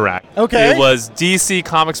the spinner rack. Okay. It was DC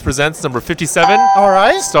Comics Presents number 57. All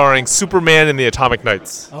right. Starring Superman and the Atomic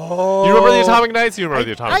Knights. Oh. You remember the Atomic Knights? You remember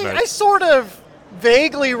the Atomic Knights? I sort of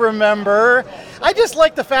vaguely remember. I just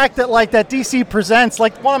like the fact that that DC Presents,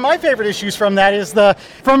 one of my favorite issues from that is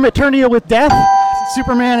from Eternia with Death,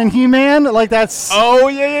 Superman and He-Man. That's So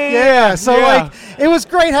it was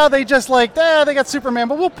great how they just they got Superman,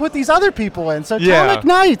 but we'll put these other people in. So Atomic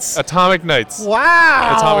Knights. Atomic Knights.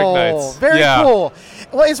 Wow. Atomic Knights. Very cool.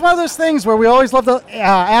 Well, it's one of those things where we always love to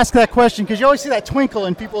ask that question, because you always see that twinkle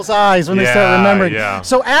in people's eyes when they start remembering. Yeah.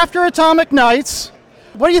 So after Atomic Knights,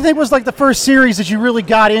 what do you think was the first series that you really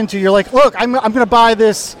got into? You're like, look, I'm going to buy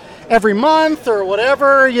this every month or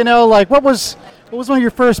whatever. What was one of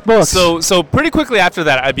your first books? So pretty quickly after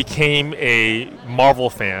that, I became a Marvel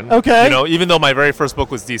fan. Okay. Even though my very first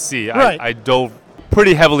book was DC, right. I dove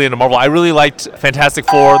pretty heavily into Marvel. I really liked Fantastic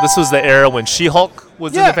Four. This was the era when She-Hulk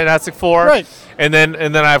was in the Fantastic Four. Right. And then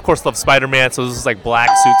I of course loved Spider-Man. So this was black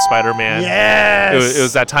suit Spider-Man. Yes. It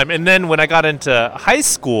was that time. And then when I got into high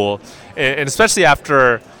school, and especially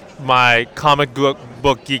after my comic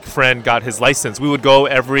book geek friend got his license, we would go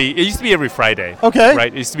it used to be every Friday. Okay.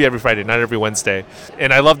 Right? It used to be every Friday, not every Wednesday.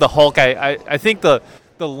 And I love the Hulk. I think the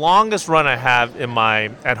longest run I have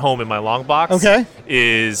at home in my long box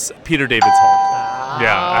is Peter David's Hulk.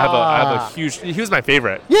 Yeah, I have a huge. He was my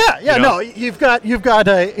favorite. Yeah. No, you've got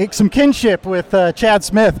some kinship with Chad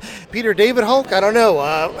Smith. Peter David Hulk. I don't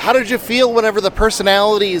know. How did you feel whenever the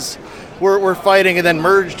personalities were fighting and then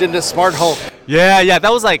merged into Smart Hulk? Yeah.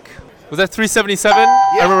 That was was that 377? Yeah.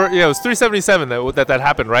 I remember. Yeah, it was 377 that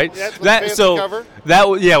happened, right? Yeah, with the fancy cover.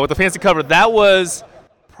 With the fancy cover. That was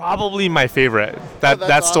probably my favorite. That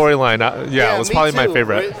storyline. It was probably my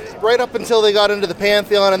favorite. Right up until they got into the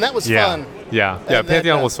Pantheon, and that was fun. Yeah.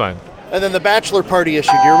 Pantheon was fun. And then the Bachelor Party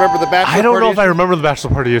issue. Do you remember the Bachelor Party? I don't know if I remember the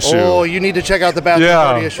Bachelor Party issue. Oh, you need to check out the Bachelor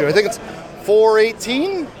Party issue. I think it's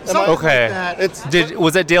 418.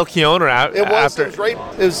 Was that Dale Keown or after? It was right.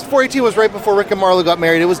 It was 418 was right before Rick and Marla got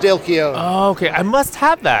married. It was Dale Keown. Oh, okay. I must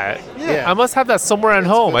have that. Yeah. I must have that somewhere at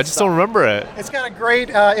home. I just don't remember it. It's got a great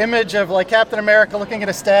image of Captain America looking at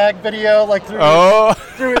a stag video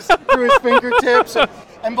through his fingertips.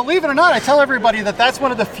 And believe it or not, I tell everybody that's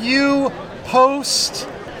one of the few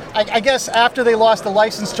I guess after they lost the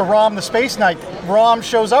license to Rom the Space Knight, Rom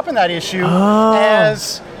shows up in that issue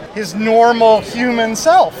as his normal human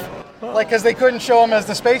self. Because they couldn't show him as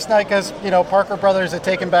the Space Knight because, Parker Brothers had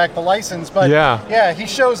taken back the license. But he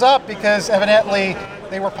shows up because evidently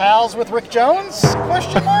they were pals with Rick Jones?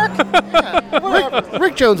 Question mark?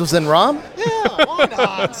 Rick Jones was in Rom. Yeah, why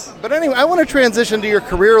not? But anyway, I want to transition to your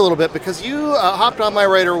career a little bit because you hopped on my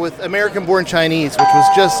radar with American Born Chinese, which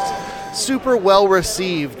was just super well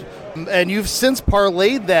received. And you've since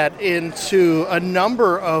parlayed that into a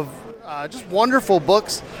number of just wonderful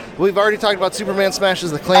books. We've already talked about Superman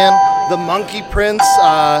Smashes the Klan. The Monkey Prince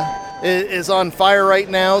is on fire right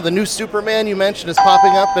now. The new Superman you mentioned is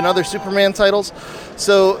popping up in other Superman titles.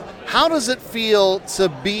 So how does it feel to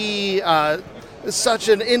be such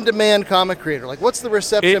an in-demand comic creator? What's the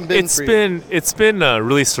reception been for you? It's been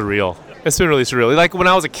really surreal. It's been really surreal. When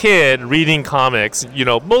I was a kid reading comics,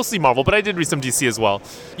 mostly Marvel, but I did read some DC as well.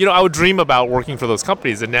 I would dream about working for those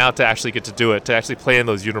companies, and now to actually get to do it, to actually play in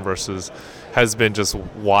those universes, has been just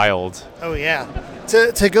wild. Oh, yeah.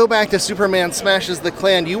 To go back to Superman Smashes the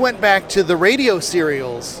Klan, you went back to the radio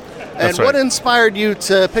serials. And what inspired you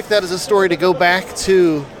to pick that as a story to go back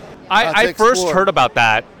to I first heard about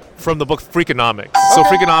that from the book Freakonomics. Okay. So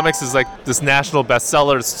Freakonomics is this national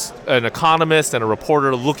bestseller. It's an economist and a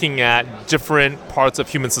reporter looking at different parts of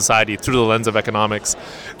human society through the lens of economics.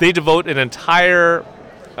 They devote an entire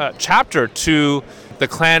chapter to the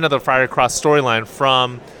Clan of the Fiery Cross storyline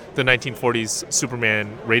from the 1940s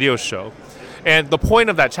Superman radio show. And the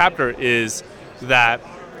point of that chapter is that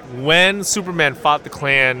when Superman fought the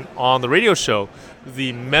Klan on the radio show,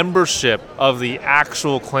 the membership of the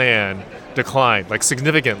actual clan declined, like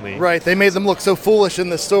significantly. Right, they made them look so foolish in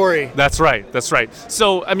the story. That's right.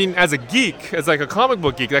 So, I mean, as a geek, as like a comic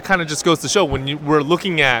book geek, that kind of just goes to show when we're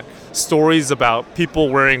looking at stories about people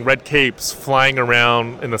wearing red capes flying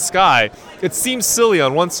around in the sky, it seems silly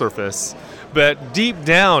on one surface, but deep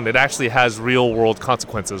down it actually has real world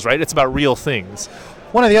consequences, right? It's about real things.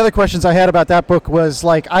 One of the other questions I had about that book was,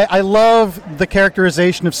 like, I love the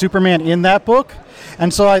characterization of Superman in that book.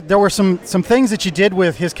 And so there were some things that you did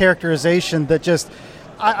with his characterization that just,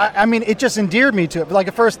 I mean, it just endeared me to it. But like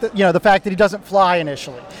at first, the fact that he doesn't fly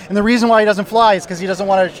initially. And the reason why he doesn't fly is because he doesn't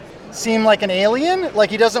want to seem like an alien. Like,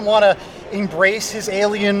 he doesn't want to embrace his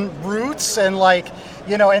alien roots. And like,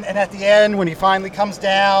 and at the end when he finally comes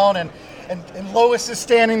down and Lois is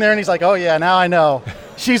standing there and he's like, oh yeah, now I know.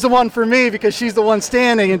 She's the one for me because she's the one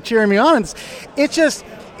standing and cheering me on. And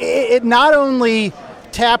it not only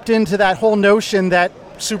tapped into that whole notion that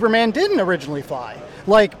Superman didn't originally fly.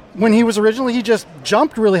 Like, when he was originally, he just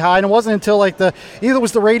jumped really high, and it wasn't until like either it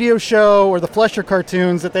was the radio show or the Fleischer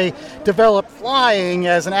cartoons that they developed flying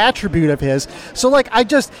as an attribute of his. So like,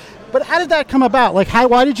 but how did that come about? Like,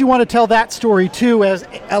 why did you want to tell that story too, as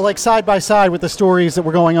like side by side with the stories that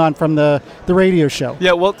were going on from the radio show?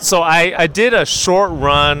 Yeah, well, so I did a short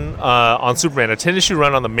run on Superman, a 10-issue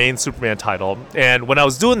run on the main Superman title, and when I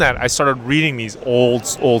was doing that, I started reading these old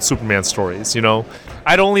Superman stories.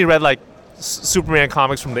 I'd only read like Superman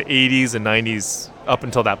comics from the 80s and 90s up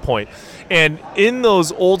until that point. And in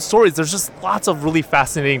those old stories, there's just lots of really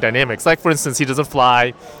fascinating dynamics. Like, for instance, he doesn't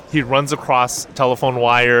fly, he runs across telephone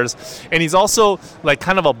wires, and he's also like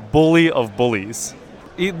kind of a bully of bullies.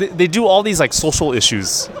 They do all these like social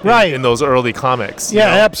issues in those early comics. Yeah,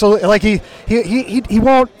 absolutely. Like he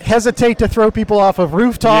won't hesitate to throw people off of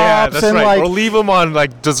rooftops. Yeah, that's and right. like, or leave them on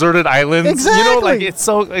like deserted islands. Exactly. Like it's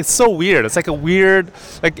so weird. It's like a weird,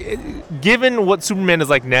 given what Superman is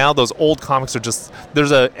like now, those old comics are just,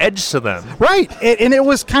 there's an edge to them. Right. And it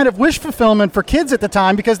was kind of wish fulfillment for kids at the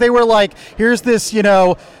time, because they were like, here's this,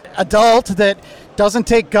 adult that doesn't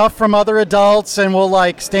take guff from other adults and will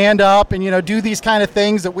like stand up and do these kind of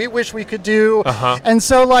things that we wish we could do. And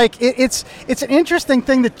so like it's an interesting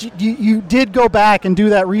thing that you did go back and do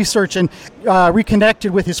that research and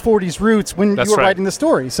reconnected with his 40s roots when you were writing the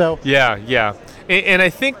story. So yeah. And I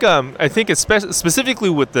think specifically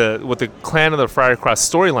with the Clan of the Friar Cross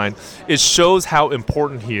storyline, it shows how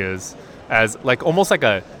important he is as like almost like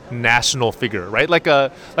a national figure, right? Like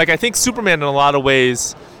I think Superman in a lot of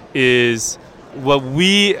ways is what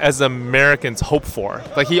we as Americans hope for.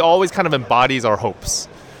 Like, he always kind of embodies our hopes.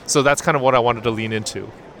 So that's kind of what I wanted to lean into.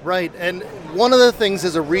 Right, and one of the things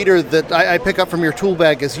as a reader that I pick up from your tool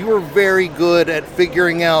bag is you are very good at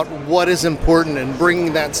figuring out what is important and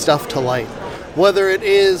bringing that stuff to light. Whether it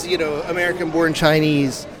is, American-born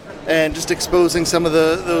Chinese and just exposing some of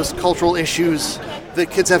those cultural issues that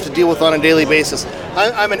kids have to deal with on a daily basis.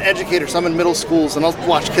 I'm an educator, so I'm in middle schools, and I'll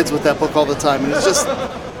watch kids with that book all the time, and it's just,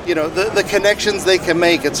 the connections they can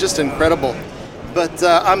make, it's just incredible. But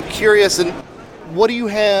I'm curious, and what do you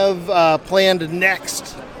have planned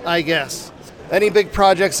next, I guess? Any big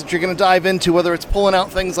projects that you're going to dive into, whether it's pulling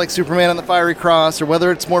out things like Superman and the Fiery Cross, or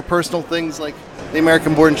whether it's more personal things like the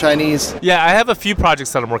American-born Chinese? Yeah, I have a few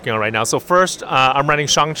projects that I'm working on right now. So first, I'm writing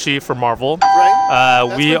Shang-Chi for Marvel.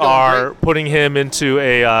 Right. We are putting him into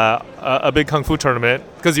a big kung fu tournament,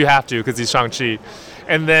 because you have to, because he's Shang-Chi.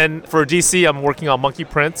 And then for DC, I'm working on Monkey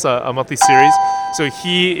Prince, a monthly series. So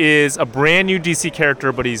he is a brand new DC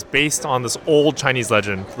character, but he's based on this old Chinese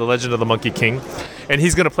legend, the legend of the Monkey King. And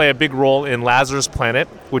he's going to play a big role in Lazarus Planet,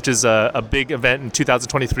 which is a big event in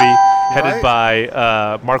 2023, headed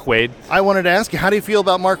by Mark Waid. I wanted to ask you, how do you feel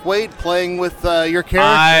about Mark Waid playing with your character?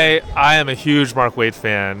 I am a huge Mark Waid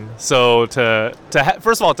fan. So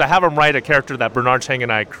first of all, to have him write a character that Bernard Chang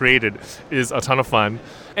and I created is a ton of fun.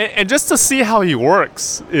 And just to see how he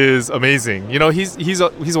works is amazing. He's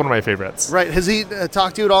one of my favorites. Right. Has he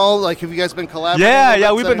talked to you at all? Like, have you guys been collaborating?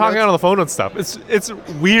 Yeah, we've been talking on the phone and stuff. It's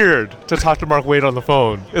weird to talk to Mark Waid on the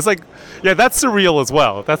phone. It's like, yeah, that's surreal as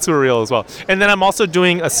well. And then I'm also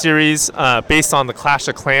doing a series based on the Clash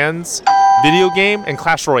of Clans video game and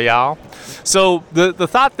Clash Royale. So the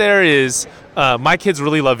thought there is, my kids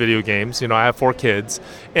really love video games. I have 4 kids,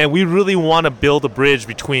 and we really want to build a bridge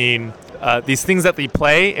between these things that they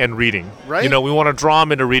play and reading. Right. We want to draw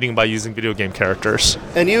them into reading by using video game characters.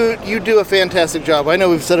 And you do a fantastic job. I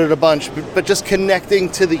know we've said it a bunch, but just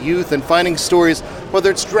connecting to the youth and finding stories,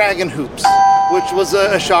 whether it's Dragon Hoops, which was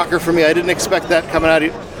a shocker for me. I didn't expect that coming out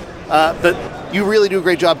of you. But you really do a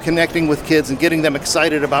great job connecting with kids and getting them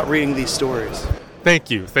excited about reading these stories.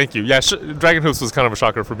 Thank you. Yeah, Dragon Hoops was kind of a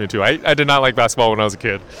shocker for me, too. I did not like basketball when I was a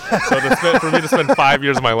kid. So for me to spend 5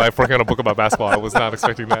 years of my life working on a book about basketball, I was not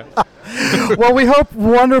expecting that. Well, we hope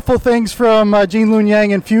wonderful things from Gene Luen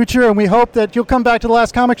Yang in future, and we hope that you'll come back to the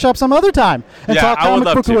Last Comic Shop some other time and talk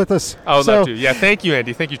comic book with us. I would love to. Yeah, thank you,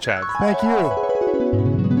 Andy. Thank you, Chad. Thank you.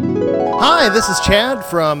 Hi, this is Chad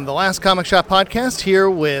from the Last Comic Shop podcast here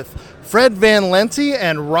with Fred Van Lente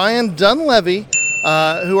and Ryan Dunleavy,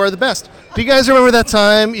 who are the best. Do you guys remember that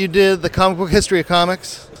time you did the comic book history of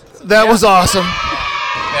comics? That was awesome.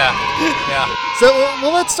 Yeah. So,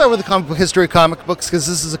 well, let's start with the comic book history of comic books because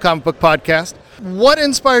this is a comic book podcast. What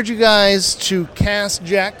inspired you guys to cast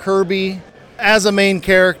Jack Kirby as a main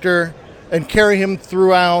character and carry him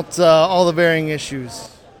throughout all the varying issues?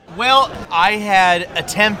 Well, I had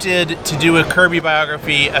attempted to do a Kirby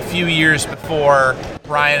biography a few years before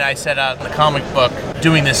Ryan and I set out in the comic book,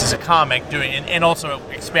 doing this as a comic, and also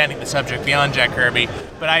expanding the subject beyond Jack Kirby.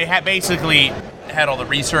 But I had basically had all the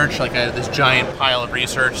research, like I had this giant pile of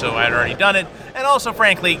research, so I had already done it. And also,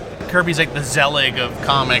 frankly, Kirby's like the Zelig of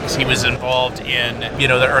comics. He was involved in,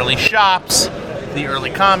 the early shops, the early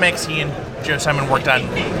comics. He and Joe Simon worked on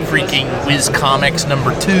freaking Whiz Comics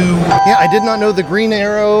 #2. Yeah, I did not know the Green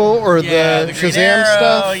Arrow or the Shazam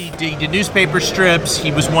stuff. He did newspaper strips.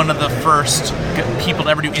 He was one of the first people to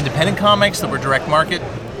ever do independent comics that were direct market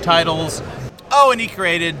titles. Oh, and he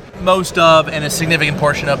created most of and a significant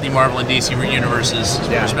portion of the Marvel and DC universes,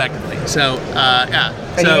 respectively. So,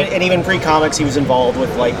 And even pre-comics, he was involved with,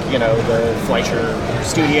 the Fleischer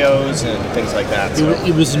Studios and things like that. So.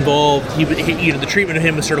 He was involved. The treatment of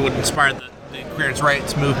him was sort of what inspired the creators'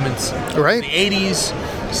 rights movements in the 80s.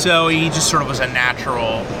 So he just sort of was a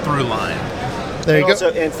natural through line. There you go.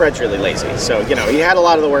 And Fred's really lazy, so he had a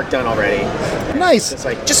lot of the work done already. Nice. It's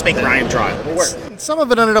like just make Ryan draw it. It'll work. Some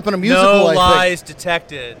of it ended up in a musical. No I think. lies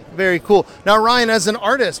detected. Very cool. Now, Ryan, as an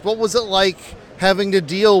artist, what was it like having to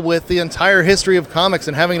deal with the entire history of comics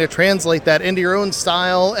and having to translate that into your own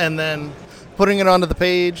style and then putting it onto the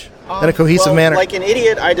page in a cohesive manner? Like an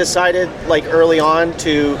idiot, I decided early on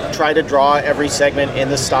to try to draw every segment in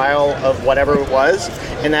the style of whatever it was,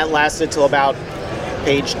 and that lasted till about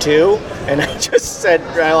page 2, and I just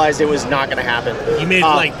realized it was not going to happen. You made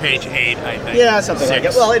page 8, I think. Yeah, something like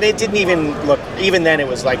that. Well, it didn't even look, even then it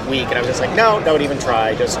was weak, and I was just like, no, don't even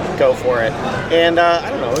try, just go for it. And I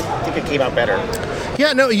don't know, I think it came out better.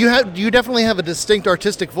 Yeah, no, you definitely have a distinct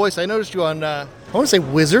artistic voice. I noticed you on, I want to say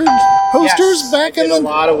Wizard posters back in the... a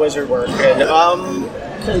lot of Wizard work, and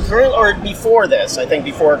concurrent or before this, I think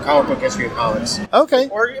before Comic Book History of Comics. Okay.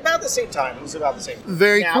 Or about the same time. It was about the same time.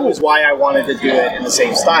 Very cool. That was why I wanted to do it in the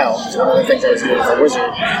same style. One of the things I was doing for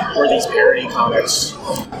Wizard were these parody comics,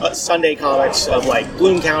 Sunday comics of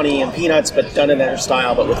Bloom County and Peanuts, but done in their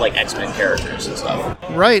style, but with X-Men characters and stuff.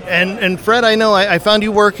 Right. And Fred, I know I found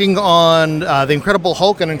you working on The Incredible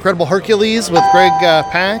Hulk and Incredible Hercules with Greg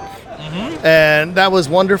Pak. And that was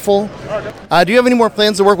wonderful. Do you have any more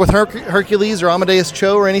plans to work with Hercules or Amadeus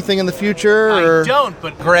Cho or anything in the future? I don't,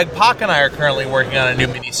 but Greg Pak and I are currently working on a new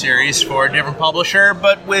miniseries for a different publisher,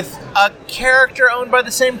 but with a character owned by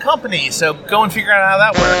the same company. So go and figure out how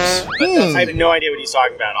that works. I have no idea what he's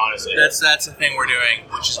talking about, honestly. That's the thing we're doing,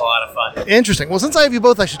 which is a lot of fun. Interesting. Well, since I have you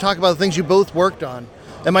both, I should talk about the things you both worked on.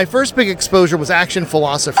 And my first big exposure was Action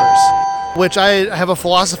Philosophers, which I have a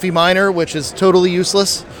philosophy minor, which is totally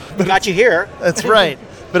useless. Got you here. That's right.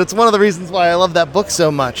 But it's one of the reasons why I love that book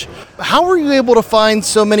so much. How were you able to find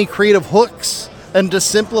so many creative hooks and to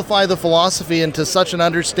simplify the philosophy into such an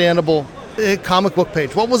understandable comic book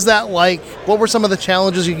page? What was that like? What were some of the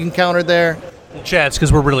challenges you encountered there? Chad, it's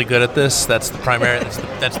because we're really good at this. That's the primary.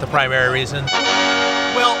 that's the primary reason.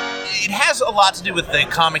 Well, it has a lot to do with the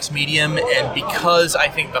comics medium, and because I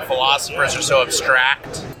think the philosophers are so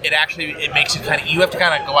abstract, it makes it you have to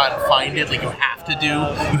kind of go out and find it. You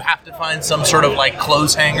have to find some sort of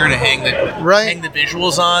clothes hanger to hang the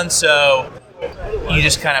visuals on. So you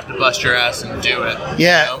just kind of have to bust your ass and do it.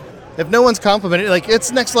 Yeah. If no one's complimented,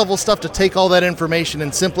 it's next level stuff to take all that information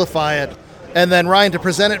and simplify it, and then Ryan to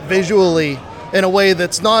present it visually in a way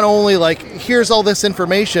that's not only here's all this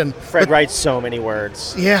information. Fred writes so many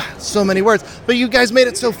words. Yeah, so many words. But you guys made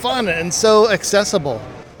it so fun and so accessible.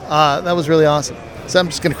 That was really awesome. So I'm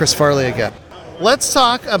just going to Chris Farley again. Let's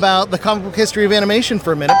talk about the comic book history of animation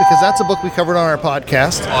for a minute, because that's a book we covered on our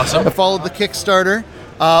podcast. Awesome. I followed the Kickstarter.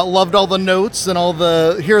 Loved all the notes and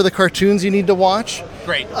here are the cartoons you need to watch.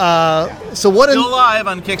 Great. Still live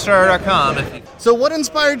on Kickstarter.com. So what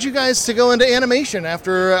inspired you guys to go into animation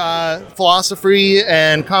after philosophy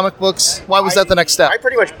and comic books? Why was that the next step? I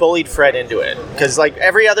pretty much bullied Fred into it because, like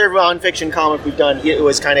every other nonfiction comic we've done, it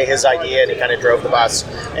was kind of his idea and he kind of drove the bus.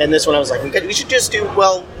 And this one, I was like, we should just do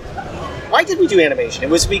Why did we do animation?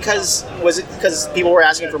 Was it because people were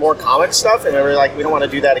asking for more comic stuff, and they were like, we don't want to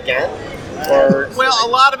do that again? Or a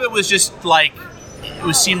lot of it was just like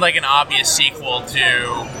seemed like an obvious sequel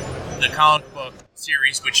to the comic book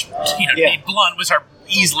series, which to be blunt was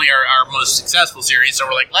easily our most successful series. So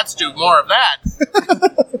we're like, let's do more of that.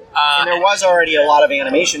 And there was already a lot of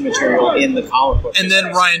animation material in the comic book. And then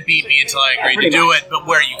Ryan beat me until I agreed to do it, but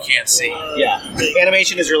where you can't see. Yeah,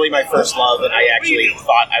 animation is really my first love, and I actually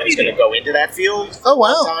thought I was going to go into that field. Oh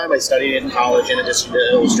wow! Time I studied it in college in addition to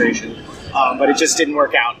illustration. But it just didn't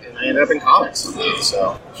work out, and I ended up in comics.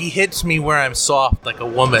 So he hits me where I'm soft, like a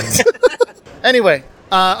woman. Anyway,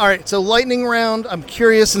 all right. So lightning round. I'm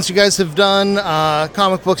curious, since you guys have done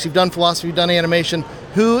comic books, you've done philosophy, you've done animation.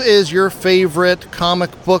 Who is your favorite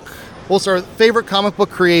comic book? Well, sorry, favorite comic book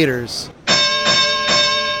creators.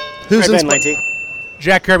 Who's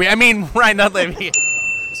Jack Kirby. I mean, Ryan Nutley.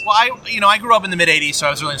 Well, I grew up in the mid '80s, so I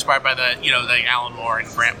was really inspired by the Alan Moore and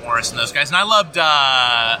Grant Morrison, those guys. And I loved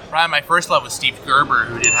probably my first love was Steve Gerber,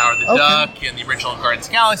 who did Howard the Duck and the original Guardians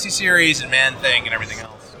of the Galaxy series and Man Thing and everything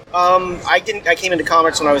else. I came into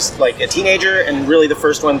comics when I was like a teenager, and really the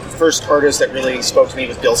first artist that really spoke to me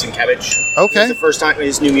was Bill Sienkiewicz. Okay. It was the first time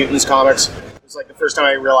his New Mutants comics. It was like the first time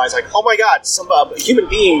I realized, like, oh my God, some human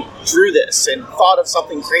being drew this and thought of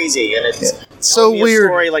something crazy, and it's so weird. A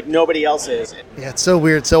story like nobody else is. Yeah, it's so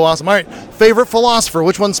weird, so awesome. All right, favorite philosopher.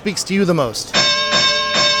 Which one speaks to you the most?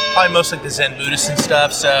 Probably most like the Zen Buddhist and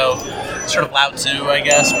stuff. So sort of Lao Tzu, I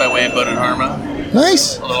guess, by way of Bodhidharma.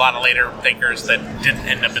 Nice. A lot of later thinkers that didn't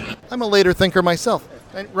end up in the... I'm a later thinker myself.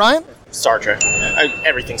 Ryan? Star Trek.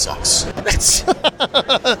 Everything sucks.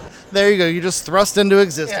 There you go. You just thrust into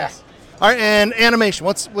existence. Yeah. All right, and animation.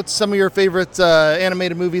 What's some of your favorite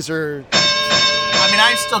animated movies or... I mean,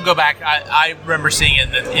 I still go back. I remember seeing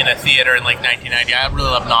it in a theater in like 1990. I really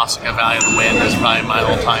love Nausicaa, Valley of the Wind. It's probably my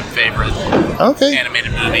all-time favorite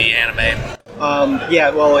animated movie, anime.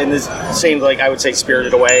 In this same, like, I would say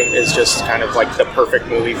Spirited Away is just kind of like the perfect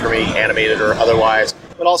movie for me, animated or otherwise.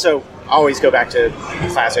 But also, I always go back to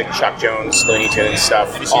classic Chuck Jones, Looney Tunes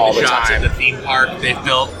stuff all the shots time. of the theme park they've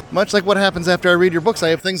built? Much like what happens after I read your books, I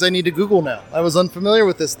have things I need to Google now. I was unfamiliar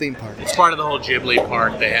with this theme park. It's part of the whole Ghibli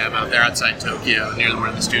park they have out there outside Tokyo, near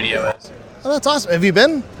where the studio is. Oh, that's awesome. Have you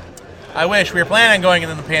been? I wish. We were planning on going, and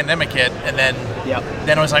then the pandemic hit, and then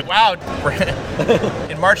I was like, wow,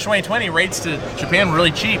 in March 2020, rates to Japan were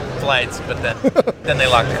really cheap flights, but then they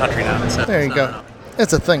locked the country down. So, there you go.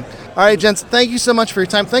 It's a thing. All right, gents, thank you so much for your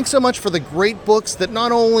time. Thanks so much for the great books that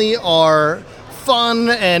not only are fun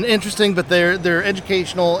and interesting, but they're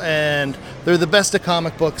educational, and they're the best of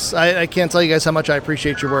comic books. I can't tell you guys how much I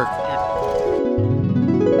appreciate your work. All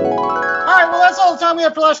right, well, that's all the time we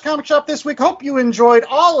have for Last Comic Shop this week. Hope you enjoyed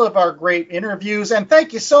all of our great interviews, and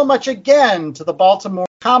thank you so much again to the Baltimore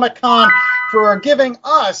Comic-Con for giving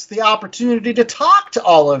us the opportunity to talk to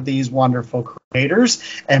all of these wonderful creators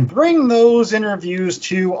and bring those interviews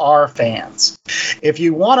to our fans. If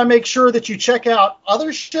you want to make sure that you check out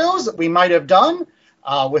other shows that we might have done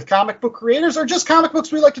with comic book creators or just comic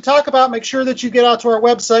books we like to talk about, make sure that you get out to our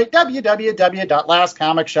website,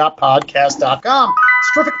 www.lastcomicshoppodcast.com. It's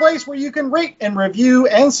a terrific place where you can rate and review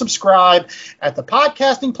and subscribe at the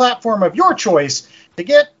podcasting platform of your choice to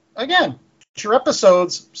get, again, future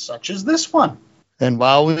episodes such as this one. And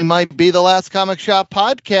while we might be the Last Comic Shop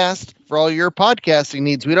podcast for all your podcasting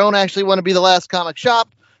needs, we don't actually want to be the Last Comic Shop.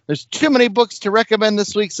 There's too many books to recommend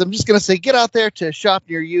this week, so I'm just going to say get out there to a shop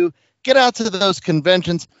near you. Get out to those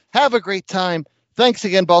conventions. Have a great time. Thanks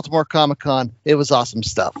again, Baltimore Comic-Con. It was awesome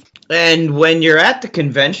stuff. And when you're at the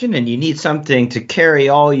convention and you need something to carry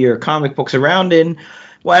all your comic books around in,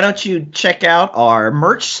 why don't you check out our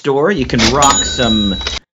merch store? You can rock some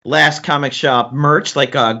Last Comic Shop merch,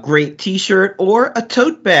 like a great t-shirt or a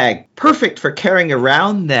tote bag. Perfect for carrying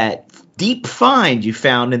around that deep find you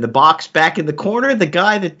found in the box back in the corner. The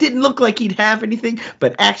guy that didn't look like he'd have anything,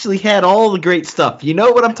 but actually had all the great stuff. You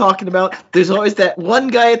know what I'm talking about? There's always that one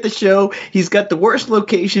guy at the show. He's got the worst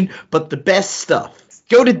location, but the best stuff.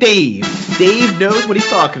 Go to Dave. Dave knows what he's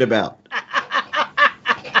talking about.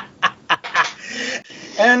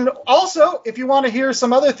 And also, if you want to hear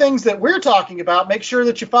some other things that we're talking about, make sure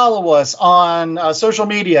that you follow us on social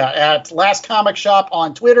media at Last Comic Shop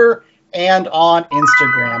on Twitter and on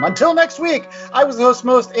Instagram. Until next week, I was the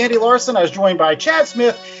host, Andy Larson. I was joined by Chad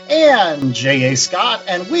Smith and J.A. Scott,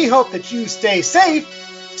 and we hope that you stay safe,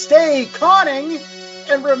 stay conning,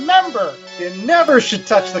 and remember, you never should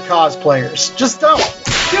touch the cosplayers. Just don't.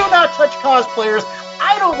 Do not touch cosplayers.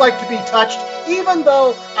 I don't like to be touched, even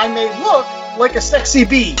though I may look like a sexy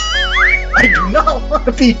bee. I do not want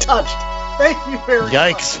to be touched. Thank you very much.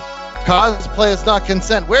 Yikes. Cosplay is not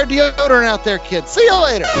consent. Wear deodorant out there, kids. See you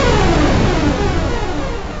later.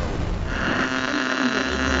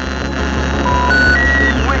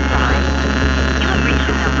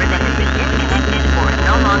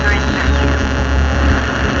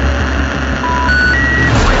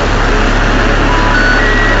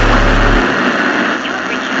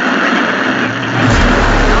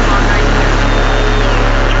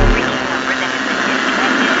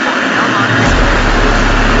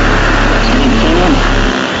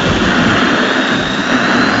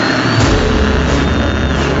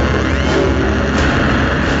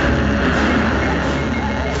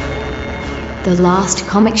 The Last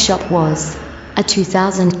Comic Shop was a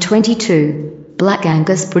 2022 Black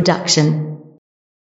Angus production.